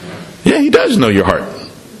 Yeah, he does know your heart.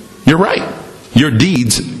 You're right. Your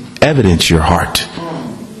deeds evidence your heart.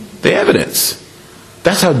 The evidence.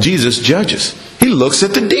 That's how Jesus judges. He looks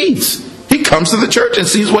at the deeds. He comes to the church and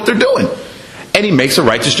sees what they're doing. And he makes a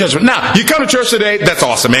righteous judgment. Now, you come to church today, that's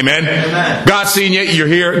awesome, amen? God's seen you, you're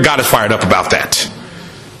here, God is fired up about that.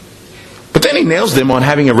 But then he nails them on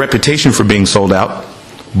having a reputation for being sold out,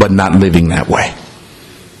 but not living that way.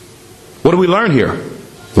 What do we learn here?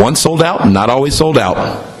 Once sold out, not always sold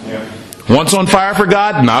out. Once on fire for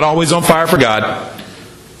God, not always on fire for God.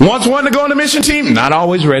 Once wanting to go on the mission team, not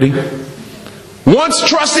always ready. Once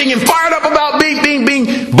trusting and fired up about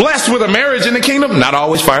being blessed with a marriage in the kingdom, not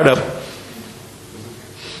always fired up.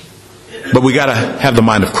 But we got to have the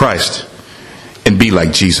mind of Christ and be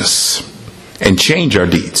like Jesus and change our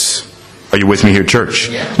deeds. Are you with me here, church?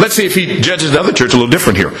 Let's see if he judges the other church a little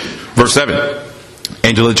different here. Verse 7.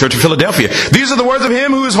 Angel of the church of Philadelphia. These are the words of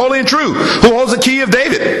him who is holy and true, who holds the key of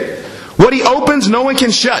David. What he opens, no one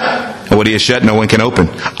can shut. And what he has shut, no one can open.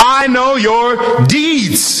 I know your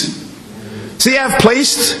deeds. See, I have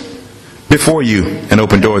placed before you an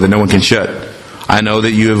open door that no one can shut. I know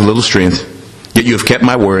that you have little strength, yet you have kept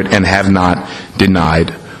my word and have not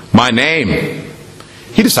denied my name.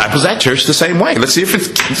 He disciples that church the same way. Let's see if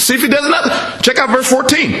he does another. Check out verse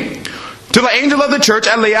 14. To the angel of the church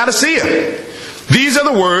at Laodicea. These are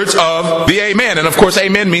the words of the Amen. And of course,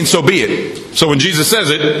 Amen means so be it. So when Jesus says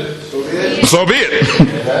it, so be it.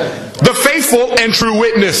 The faithful and true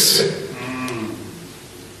witness.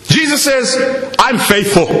 Jesus says, I'm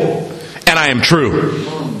faithful and I am true.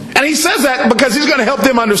 And he says that because he's going to help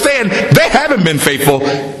them understand they haven't been faithful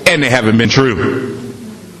and they haven't been true.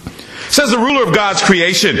 Says the ruler of God's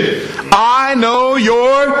creation, I know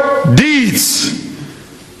your deeds.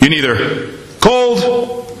 You're neither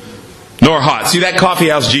cold nor hot. See, that coffee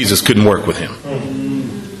house Jesus couldn't work with him.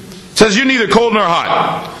 Says you're neither cold nor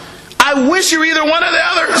hot. I wish you're either one or the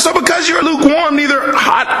other. So because you're lukewarm, neither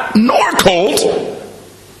hot nor cold,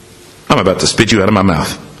 I'm about to spit you out of my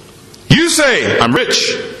mouth. You say, I'm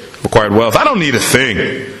rich, acquired wealth. I don't need a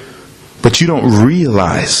thing. But you don't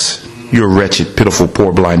realize you're wretched, pitiful,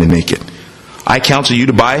 poor, blind, and naked. I counsel you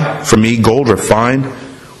to buy from me gold refined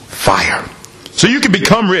fire. So you can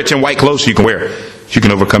become rich, and white clothes so you can wear. So you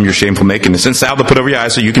can overcome your shameful nakedness. And salve to put over your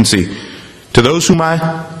eyes so you can see. To those whom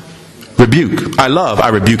I rebuke, I love, I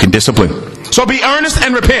rebuke and discipline. So be earnest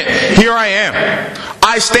and repent. Here I am.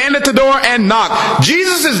 I stand at the door and knock.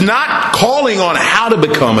 Jesus is not calling on how to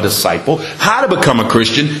become a disciple, how to become a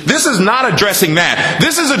Christian. This is not addressing that.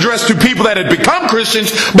 This is addressed to people that had become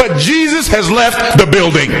Christians, but Jesus has left the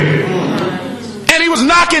building. And he was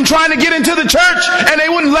knocking, trying to get into the church, and they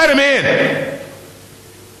wouldn't let him in.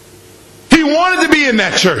 He wanted to be in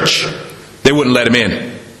that church. They wouldn't let him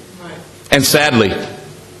in. And sadly,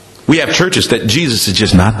 we have churches that Jesus is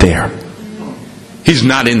just not there. He's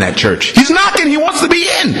not in that church. He's knocking. He wants to be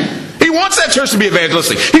in. He wants that church to be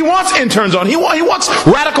evangelistic. He wants interns on. He wants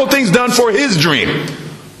radical things done for his dream.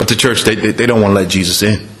 But the church, they don't want to let Jesus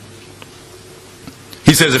in.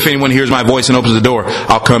 He says, if anyone hears my voice and opens the door,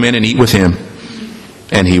 I'll come in and eat with him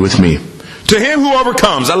and he with me. To him who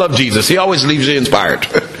overcomes, I love Jesus. He always leaves you inspired.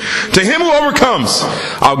 To him who overcomes,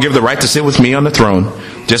 I'll give the right to sit with me on the throne,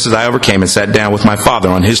 just as I overcame and sat down with my Father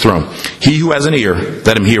on his throne. He who has an ear,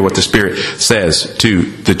 let him hear what the Spirit says to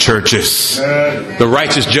the churches. The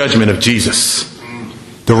righteous judgment of Jesus.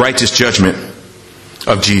 The righteous judgment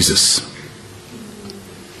of Jesus.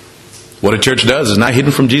 What a church does is not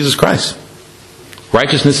hidden from Jesus Christ.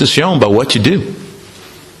 Righteousness is shown by what you do.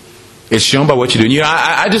 It's shown by what you do. You know,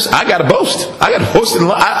 I got to boast. I got to boast.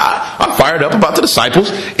 I'm fired up about the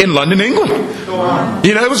disciples in London, England.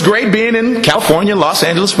 You know, it was great being in California, Los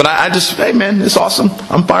Angeles, but hey man, it's awesome.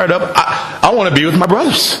 I'm fired up. I want to be with my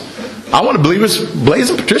brothers. I want to be with Blaze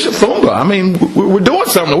and Patricia Thunga. I mean, we're doing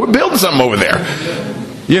something. We're building something over there.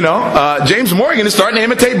 You know, James Morgan is starting to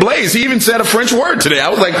imitate Blaze. He even said a French word today. I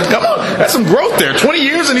was like, come on, that's some growth there. 20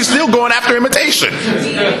 years and he's still going after imitation.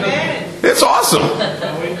 It's awesome.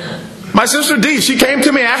 My sister Dee, she came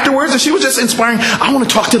to me afterwards and she was just inspiring. I want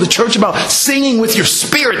to talk to the church about singing with your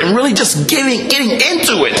spirit and really just getting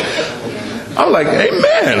into it. I was like,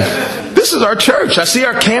 amen. This is our church. I see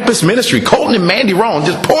our campus ministry, Colton and Mandy Rowan,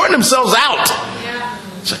 just pouring themselves out.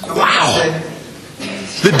 It's like, wow.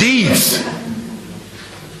 The deeds.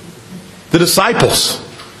 The disciples.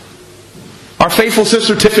 Our faithful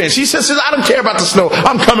sister Tiffany, she says, I don't care about the snow.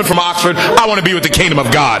 I'm coming from Oxford. I want to be with the kingdom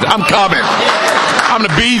of God. I'm coming. I'm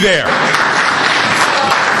going to be there.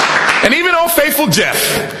 And even old faithful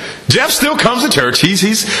Jeff still comes to church.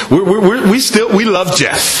 We love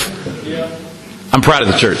Jeff. I'm proud of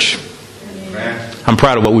the church. I'm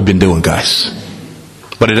proud of what we've been doing, guys.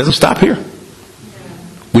 But it doesn't stop here.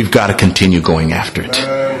 we've got to continue going after it.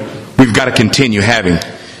 We've got to continue having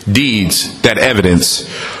deeds that evidence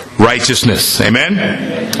righteousness. Amen?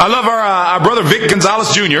 I love our brother Vic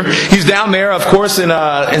Gonzalez Jr. He's down there, of course, in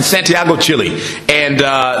Santiago, Chile. And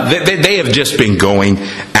they have just been going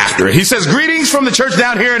after it. He says, greetings from the church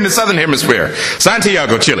down here in the southern hemisphere,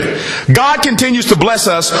 Santiago, Chile. God continues to bless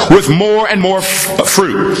us with more and more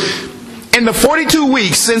fruit. In the 42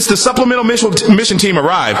 weeks since the supplemental mission team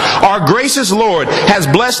arrived, our gracious Lord has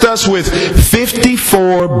blessed us with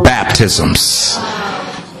 54 baptisms.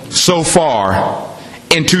 So far,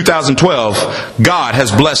 in 2012, God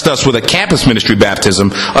has blessed us with a campus ministry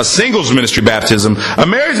baptism, a singles ministry baptism, a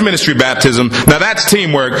marriage ministry baptism. Now that's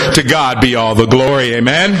teamwork. To God be all the glory.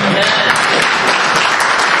 Amen?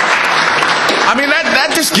 I mean,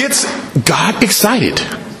 that just gets God excited.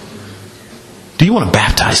 Do you want to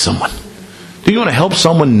baptize someone? Do you want to help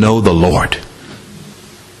someone know the Lord?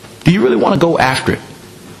 Do you really want to go after it?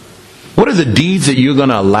 What are the deeds that you're going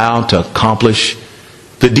to allow to accomplish?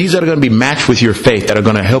 The deeds that are going to be matched with your faith, that are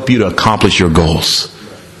going to help you to accomplish your goals.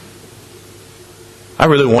 I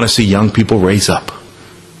really want to see young people raise up.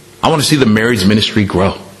 I want to see the marriage ministry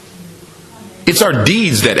grow. It's our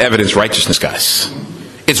deeds that evidence righteousness, guys.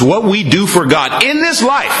 It's what we do for God in this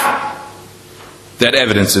life that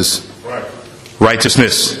evidences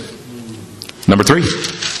righteousness. Number 3,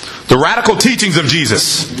 the radical teachings of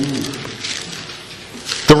Jesus.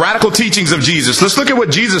 The radical teachings of Jesus. Let's look at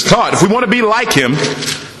what Jesus taught. If we want to be like Him,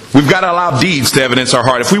 we've got to allow deeds to evidence our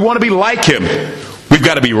heart. If we want to be like Him, we've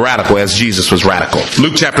got to be radical as Jesus was radical.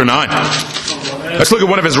 Luke chapter 9. Let's look at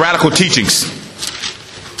one of His radical teachings.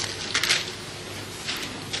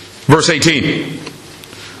 Verse 18.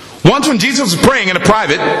 Once when Jesus was praying in a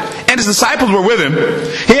private, and His disciples were with Him,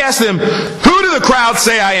 He asked them, who do the crowd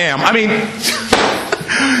say I am? I mean,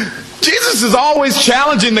 Jesus is always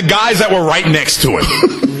challenging the guys that were right next to Him.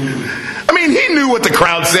 I mean, He knew what the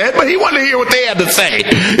crowd said, but He wanted to hear what they had to say.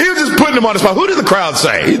 He was just putting them on the spot. Who did the crowd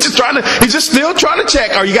say? He's just still trying to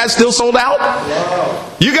check. Are you guys still sold out?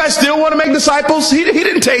 Wow. You guys still want to make disciples? He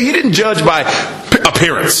didn't judge by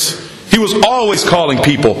appearance. He was always calling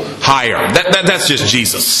people higher. That's just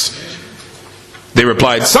Jesus. They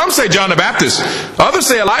replied, some say John the Baptist, others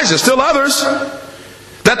say Elijah, still others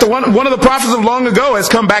that one of the prophets of long ago has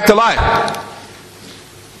come back to life.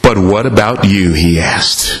 But what about you, He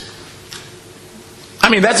asked. I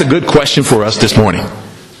mean, that's a good question for us this morning.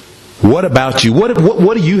 What about you? What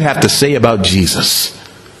do you have to say about Jesus?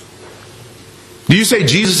 Do you say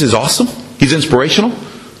Jesus is awesome? He's inspirational?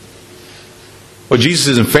 Or Jesus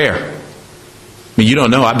isn't fair? I mean, you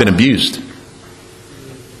don't know, I've been abused.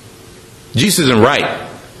 Jesus isn't right.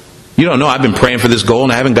 You don't know, I've been praying for this goal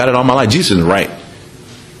and I haven't got it all my life. Jesus isn't right.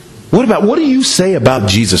 What do you say about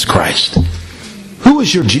Jesus Christ?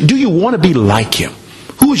 Do you want to be like Him?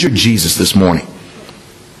 Who is your Jesus this morning?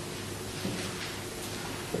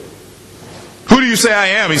 Who do you say I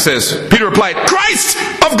am? He says. Peter replied, Christ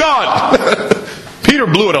of God. Peter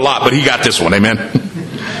blew it a lot, but he got this one. Amen.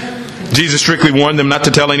 Jesus strictly warned them not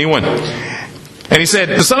to tell anyone. And He said,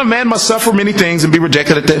 the Son of Man must suffer many things and be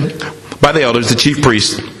rejected by the elders, the chief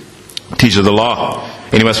priests, teachers of the law.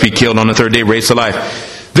 And He must be killed on the third day, raised to life.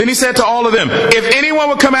 Then He said to all of them, if anyone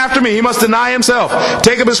would come after me, he must deny himself,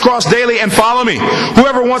 take up his cross daily, and follow me.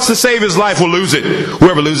 Whoever wants to save his life will lose it.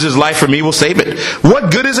 Whoever loses his life for me will save it. What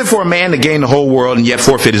good is it for a man to gain the whole world and yet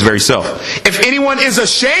forfeit his very self? If anyone is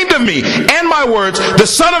ashamed of me and my words, the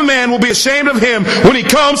Son of Man will be ashamed of him when He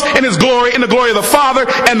comes in His glory, in the glory of the Father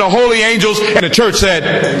and the holy angels. And the church said,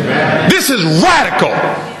 amen. This is radical.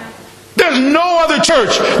 There's no other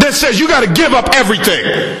church that says you got to give up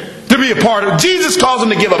everything to be a part of. Jesus calls them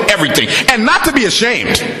to give up everything and not to be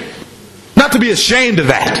ashamed. Not to be ashamed of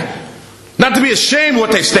that. Not to be ashamed of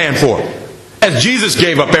what they stand for. As Jesus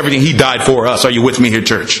gave up everything, He died for us. Are you with me here,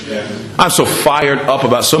 church? I'm so fired up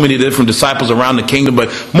about so many different disciples around the kingdom, but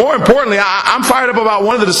more importantly, I'm fired up about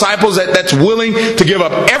one of the disciples that's willing to give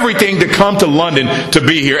up everything to come to London to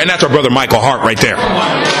be here, and that's our brother Michael Hart right there.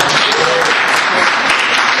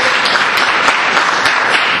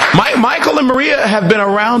 Michael and Maria have been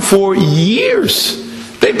around for years.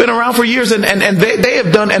 They've been around for years, and they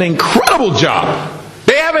have done an incredible job.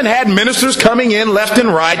 They haven't had ministers coming in left and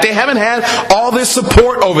right. They haven't had all this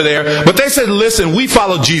support over there. But they said, listen, we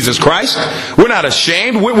follow Jesus Christ. We're not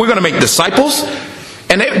ashamed. We're going to make disciples.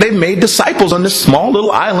 And they've made disciples on this small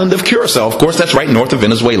little island of Curacao. Of course, that's right north of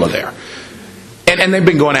Venezuela there. And they've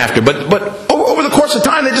been going after. But over the course of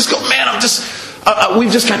time, they just go, man,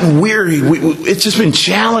 We've just gotten weary. It's just been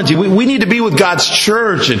challenging. We need to be with God's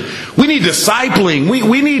church, and we need discipling.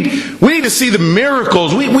 We need to see the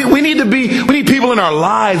miracles. We need people in our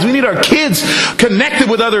lives. We need our kids connected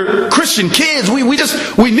with other Christian kids. We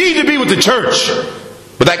need to be with the church.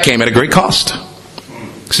 But that came at a great cost.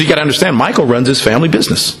 So you got to understand, Michael runs his family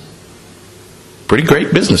business. Pretty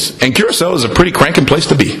great business. And Curacao is a pretty cranking place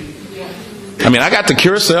to be. I mean, I got to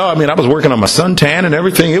Curacao. I mean, I was working on my suntan and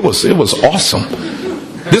everything. It was awesome.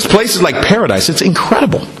 This place is like paradise. It's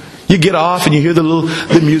incredible. You get off and you hear the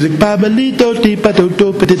music. You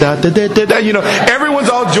know, everyone's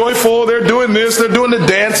all joyful. They're doing this. They're doing the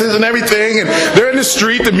dances and everything. And they're in the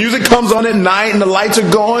street. The music comes on at night and the lights are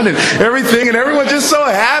going and everything. And everyone's just so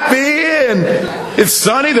happy. And it's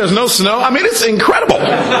sunny. There's no snow. I mean, it's incredible.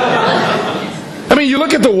 I mean, you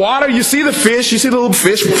look at the water, you see the fish, you see the little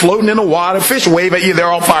fish floating in the water, fish wave at you, they're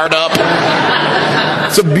all fired up.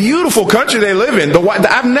 It's a beautiful country they live in.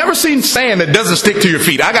 I've never seen sand that doesn't stick to your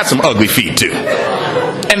feet. I got some ugly feet too.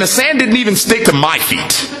 And the sand didn't even stick to my feet.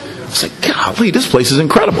 I was like, golly, this place is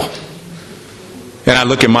incredible. And I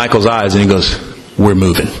look in Michael's eyes and he goes, we're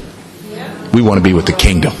moving. We want to be with the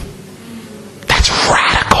kingdom. That's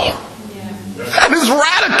radical. That is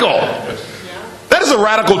radical. That is a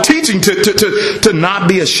radical teaching to not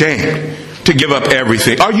be ashamed, to give up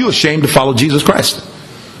everything. Are you ashamed to follow Jesus Christ?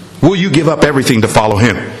 Will you give up everything to follow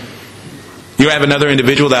Him? You have another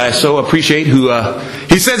individual that I so appreciate who,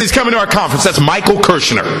 he says he's coming to our conference. That's Michael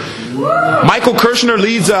Kirshner. Michael Kirshner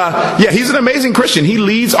leads, he's an amazing Christian. He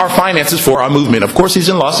leads our finances for our movement. Of course, he's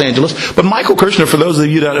in Los Angeles. But Michael Kirshner, for those of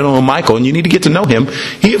you that don't know Michael, and you need to get to know him,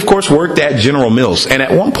 he, of course, worked at General Mills. And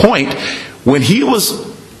at one point, when he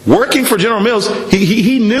was working for General Mills,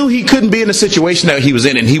 he knew he couldn't be in the situation that he was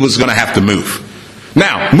in, and he was going to have to move.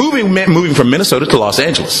 Now, moving meant moving from Minnesota to Los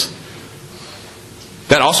Angeles.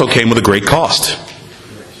 That also came with a great cost.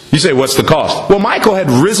 You say, what's the cost? Well, Michael had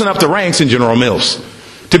risen up the ranks in General Mills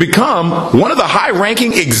to become one of the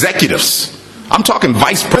high-ranking executives. I'm talking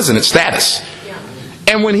vice president status.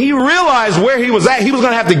 And when he realized where he was at, he was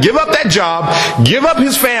going to have to give up that job, give up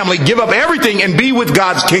his family, give up everything, and be with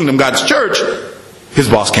God's kingdom, God's church. His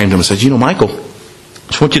boss came to him and said, Michael, I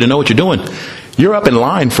just want you to know what you're doing. You're up in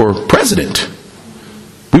line for president.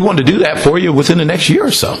 We want to do that for you within the next year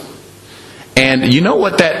or so. And you know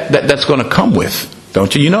what that's going to come with,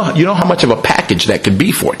 don't you? You know how much of a package that could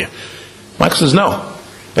be for you. Michael says, no.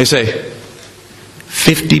 They say,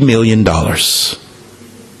 $50 million.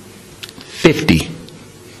 50.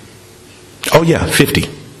 Oh yeah, 50.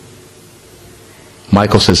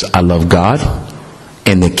 Michael says, I love God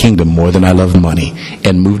and the kingdom more than I love money,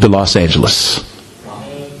 and moved to Los Angeles.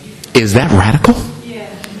 Is that radical? Yeah.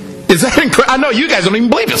 Is that incredible? I know you guys don't even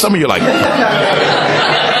believe it. Some of you are like,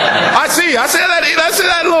 I see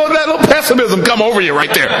that little pessimism come over you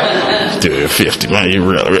right there. Dude, 50, man, you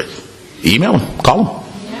really. Email him, call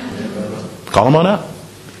him on up.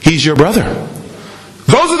 He's your brother.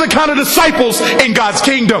 Those are the kind of disciples in God's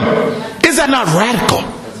kingdom. Is that not radical?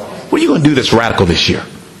 What are you going to do that's radical this year?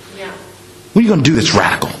 What are you going to do that's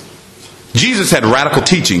radical? Jesus had radical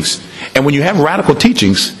teachings. And when you have radical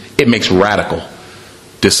teachings, it makes radical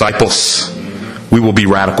disciples. We will be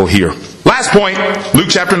radical here. Last point, Luke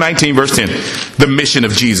chapter 19, verse 10. The mission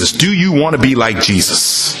of Jesus. Do you want to be like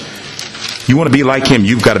Jesus? You want to be like Him,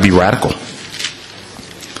 you've got to be radical.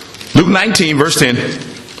 Luke 19, verse 10.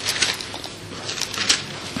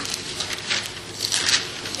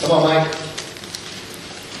 Come on, Mike.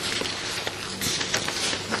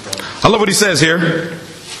 I love what he says here.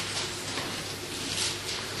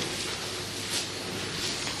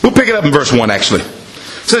 We'll pick it up in verse 1 actually.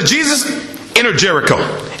 It says, Jesus entered Jericho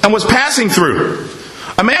and was passing through.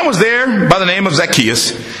 A man was there by the name of Zacchaeus.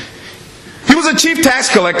 He was a chief tax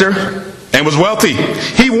collector and was wealthy.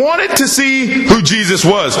 He wanted to see who Jesus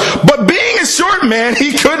was, but being a short man,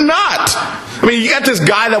 he could not. I mean, you got this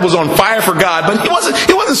guy that was on fire for God, but he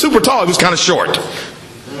wasn't super tall. He was kind of short.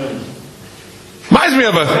 Reminds me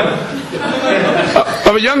of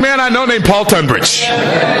a young man I know named Paul Tunbridge.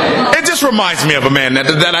 It just reminds me of a man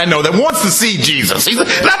that I know that wants to see Jesus. He's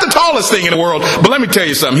not the tallest thing in the world, but let me tell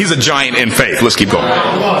you something. He's a giant in faith. Let's keep going.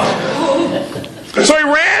 So he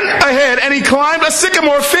ran ahead and he climbed a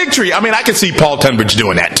sycamore fig tree. I mean, I can see Paul Tunbridge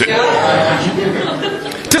doing that too.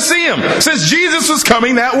 To see him, since Jesus was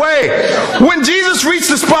coming that way. When Jesus reached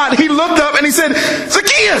the spot, he looked up and he said,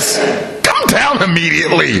 Zacchaeus, come down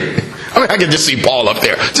immediately. I mean, I can just see Paul up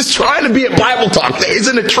there, just trying to be at Bible talk. He's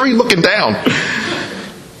in a tree looking down.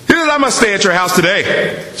 He says, I must stay at your house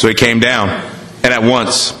today. So he came down and at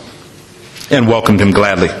once and welcomed him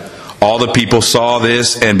gladly. All the people saw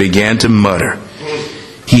this and began to mutter,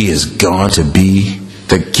 he is gone to be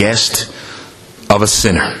the guest of a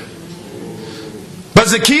sinner. But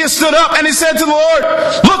Zacchaeus stood up and he said to the Lord,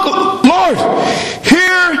 look, Lord,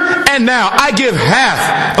 here and now I give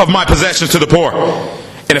half of my possessions to the poor.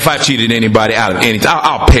 And if I've cheated anybody out of anything,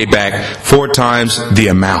 I'll pay back 4 times the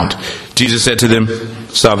amount. Jesus said to them,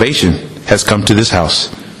 salvation has come to this house,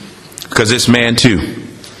 because this man too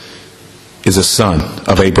is a son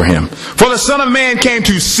of Abraham. For the Son of Man came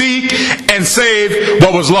to seek and save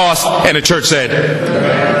what was lost. And the church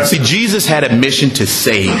said, see, Jesus had a mission to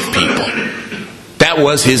save people. That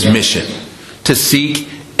was his mission, to seek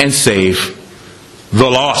and save the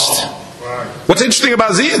lost. What's interesting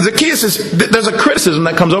about Zacchaeus is there's a criticism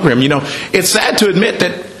that comes over him. You know, it's sad to admit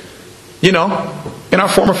that, you know, in our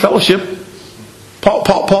former fellowship,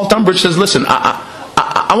 Paul Tunbridge says, listen,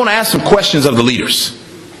 I want to ask some questions of the leaders.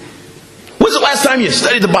 When's the last time you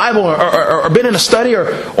studied the Bible or been in a study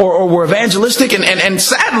or were evangelistic? And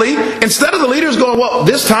sadly, instead of the leaders going, well,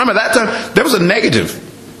 this time or that time, there was a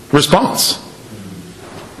negative response.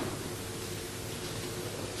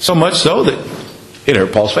 So much so that it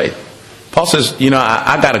hurt Paul's faith. Paul says, you know,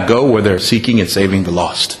 I got to go where they're seeking and saving the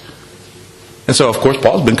lost. And so, of course,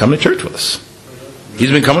 Paul's been coming to church with us. He's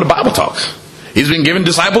been coming to Bible talks. He's been giving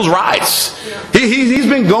disciples rides. He's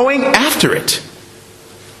been going after it.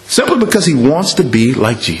 Simply because he wants to be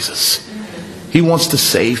like Jesus. He wants to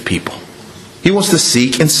save people. He wants to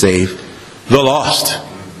seek and save the lost.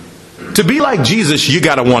 To be like Jesus, you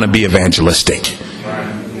got to want to be evangelistic.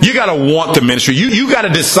 You got to want the ministry. You got to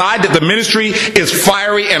decide that the ministry is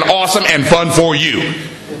fiery and awesome and fun for you.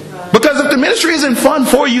 Because if the ministry isn't fun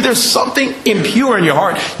for you, there's something impure in your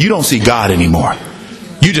heart. You don't see God anymore.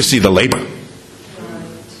 You just see the labor.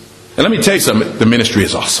 And let me tell you something. The ministry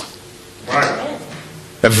is awesome.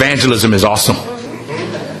 Evangelism is awesome.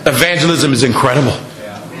 Evangelism is incredible.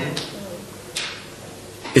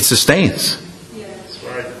 It sustains.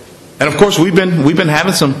 And of course, we've been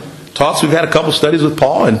having some talks. We've had a couple studies with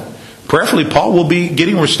Paul, and prayerfully Paul will be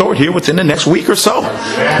getting restored here within the next week or so.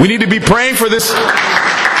 We need to be praying for this.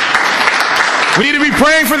 We need to be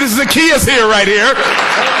praying for this Zacchaeus here, right here,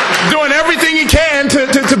 doing everything he can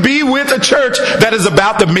to be with a church that is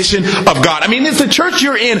about the mission of God. I mean, is the church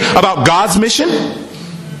you're in about God's mission?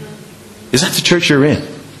 Is that the church you're in?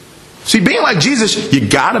 See, being like Jesus, you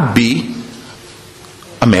gotta be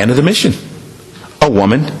a man of the mission, a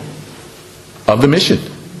woman of the mission.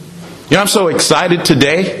 You know, I'm so excited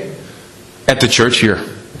today at the church here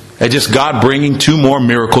at just God bringing 2 more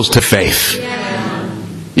miracles to faith.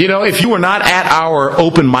 You know, if you were not at our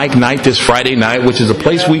open mic night this Friday night, which is a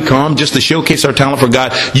place we come just to showcase our talent for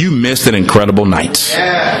God, you missed an incredible night.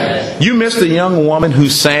 You missed a young woman who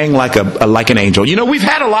sang like an angel. You know, we've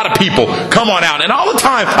had a lot of people come on out, and all the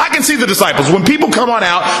time, I can see the disciples. When people come on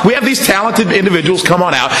out, we have these talented individuals come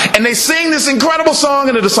on out, and they sing this incredible song,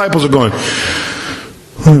 and the disciples are going,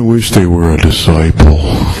 I wish they were a disciple.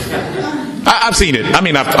 I've seen it. I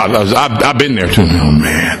mean, I've been there too. Oh,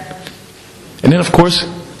 man. And then, of course,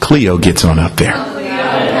 Cleo gets on up there,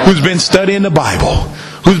 who's been studying the Bible,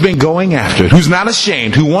 who's been going after it, who's not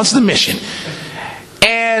ashamed, who wants the mission.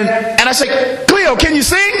 And I say, Cleo, can you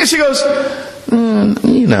sing? And she goes,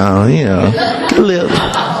 you know, a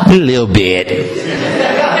little bit.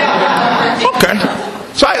 Okay.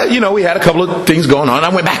 So we had a couple of things going on. I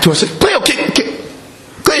went back to her and said, Cleo,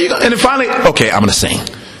 Cleo, and then finally, okay, I'm going to sing.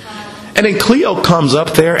 And then Cleo comes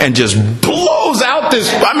up there and just blows out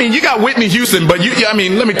this. I mean, you got Whitney Houston, but let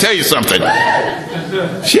me tell you something.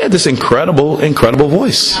 She had this incredible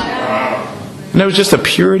voice. And there was just a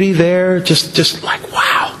purity there, just like,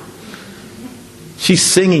 wow. She's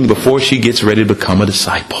singing before she gets ready to become a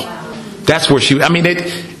disciple. That's where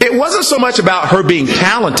it wasn't so much about her being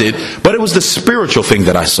talented, but it was the spiritual thing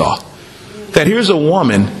that I saw. That here's a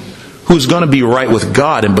woman who's going to be right with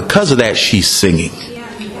God, and because of that, she's singing.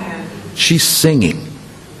 She's singing.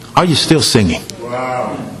 Are you still singing?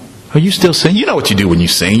 Wow. Are you still singing? You know what you do when you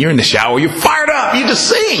sing. You're in the shower. You're fired up. You just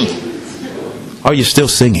sing. Are you still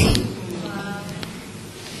singing?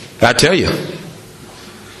 I tell you,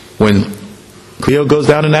 when Cleo goes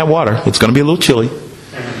down in that water, it's going to be a little chilly.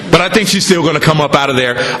 But I think she's still going to come up out of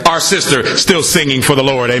there, our sister, still singing for the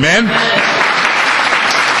Lord. Amen?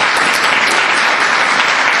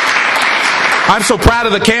 I'm so proud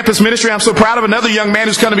of the campus ministry. I'm so proud of another young man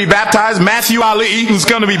who's going to be baptized, Matthew Ali, who's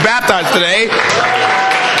going to be baptized today.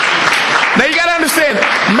 Now you got to understand,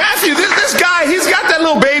 Matthew, this guy, he's got that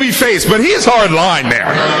little baby face, but he is hard line there.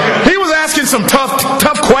 He was asking some tough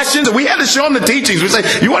questions, and we had to show him the teachings. We say,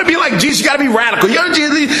 you want to be like Jesus, you got to be radical. You got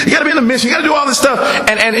to be in the mission. You got to do all this stuff.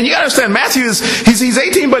 And you got to understand, Matthew he's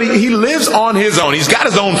 18, but he lives on his own. He's got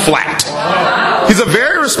his own flat. He's a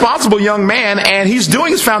very responsible young man, and he's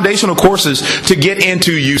doing his foundational courses to get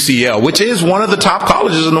into UCL, which is one of the top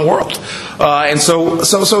colleges in the world. And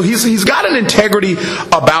so he's got an integrity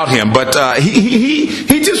about him, but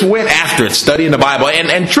he just went after it, studying the Bible.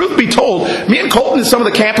 And truth be told, me and Colton and some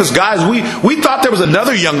of the campus guys, we thought there was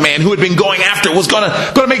another young man who had been going after it, was going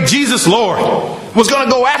to make Jesus Lord, was going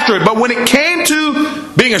to go after it. But when it came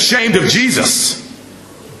to being ashamed of Jesus,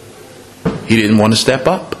 he didn't want to step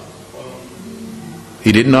up.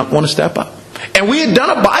 He did not want to step up. And we had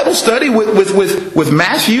done a Bible study with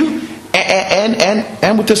Matthew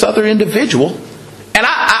and with this other individual. And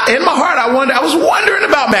I in my heart, I was wondering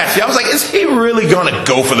about Matthew. I was like, is he really going to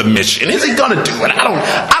go for the mission? Is he going to do it? I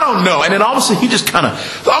don't know. And then all of a sudden, he just kind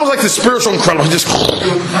of, almost like the spiritual incredible. He just,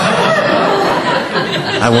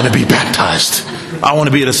 I want to be baptized. I want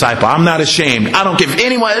to be a disciple. I'm not ashamed. I don't give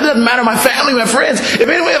anyone. It doesn't matter my family, my friends. If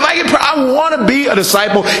I want to be a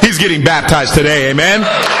disciple. He's getting baptized today. Amen.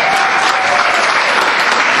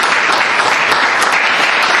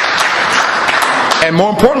 And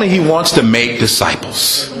more importantly, he wants to make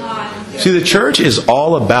disciples. See, the church is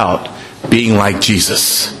all about being like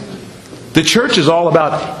Jesus. The church is all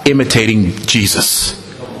about imitating Jesus.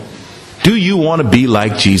 Do you want to be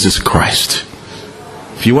like Jesus Christ?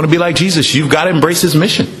 If you want to be like Jesus, you've got to embrace his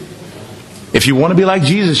mission. If you want to be like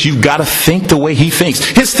Jesus, you've got to think the way he thinks.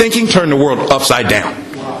 His thinking turned the world upside down.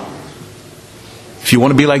 If you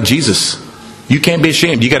want to be like Jesus, you can't be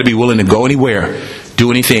ashamed. You got to be willing to go anywhere,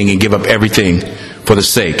 do anything, and give up everything for the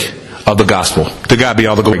sake of the gospel. To God be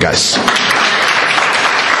all the glory, guys.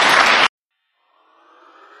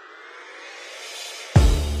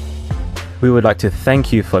 We would like to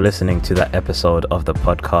thank you for listening to that episode of the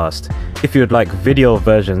podcast. If you would like video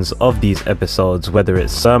versions of these episodes, whether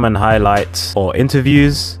it's sermon highlights or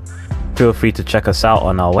interviews, feel free to check us out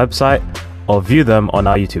on our website or view them on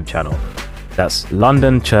our YouTube channel. That's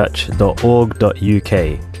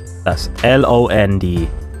londonchurch.org.uk. That's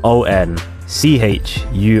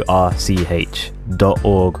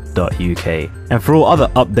LONDONCHURCH.org.uk. And for all other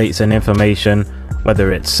updates and information,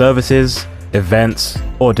 whether it's services, events,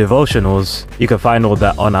 or devotionals, you can find all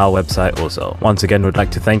that on our website also. Once again, we'd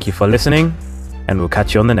like to thank you for listening, and we'll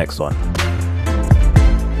catch you on the next one.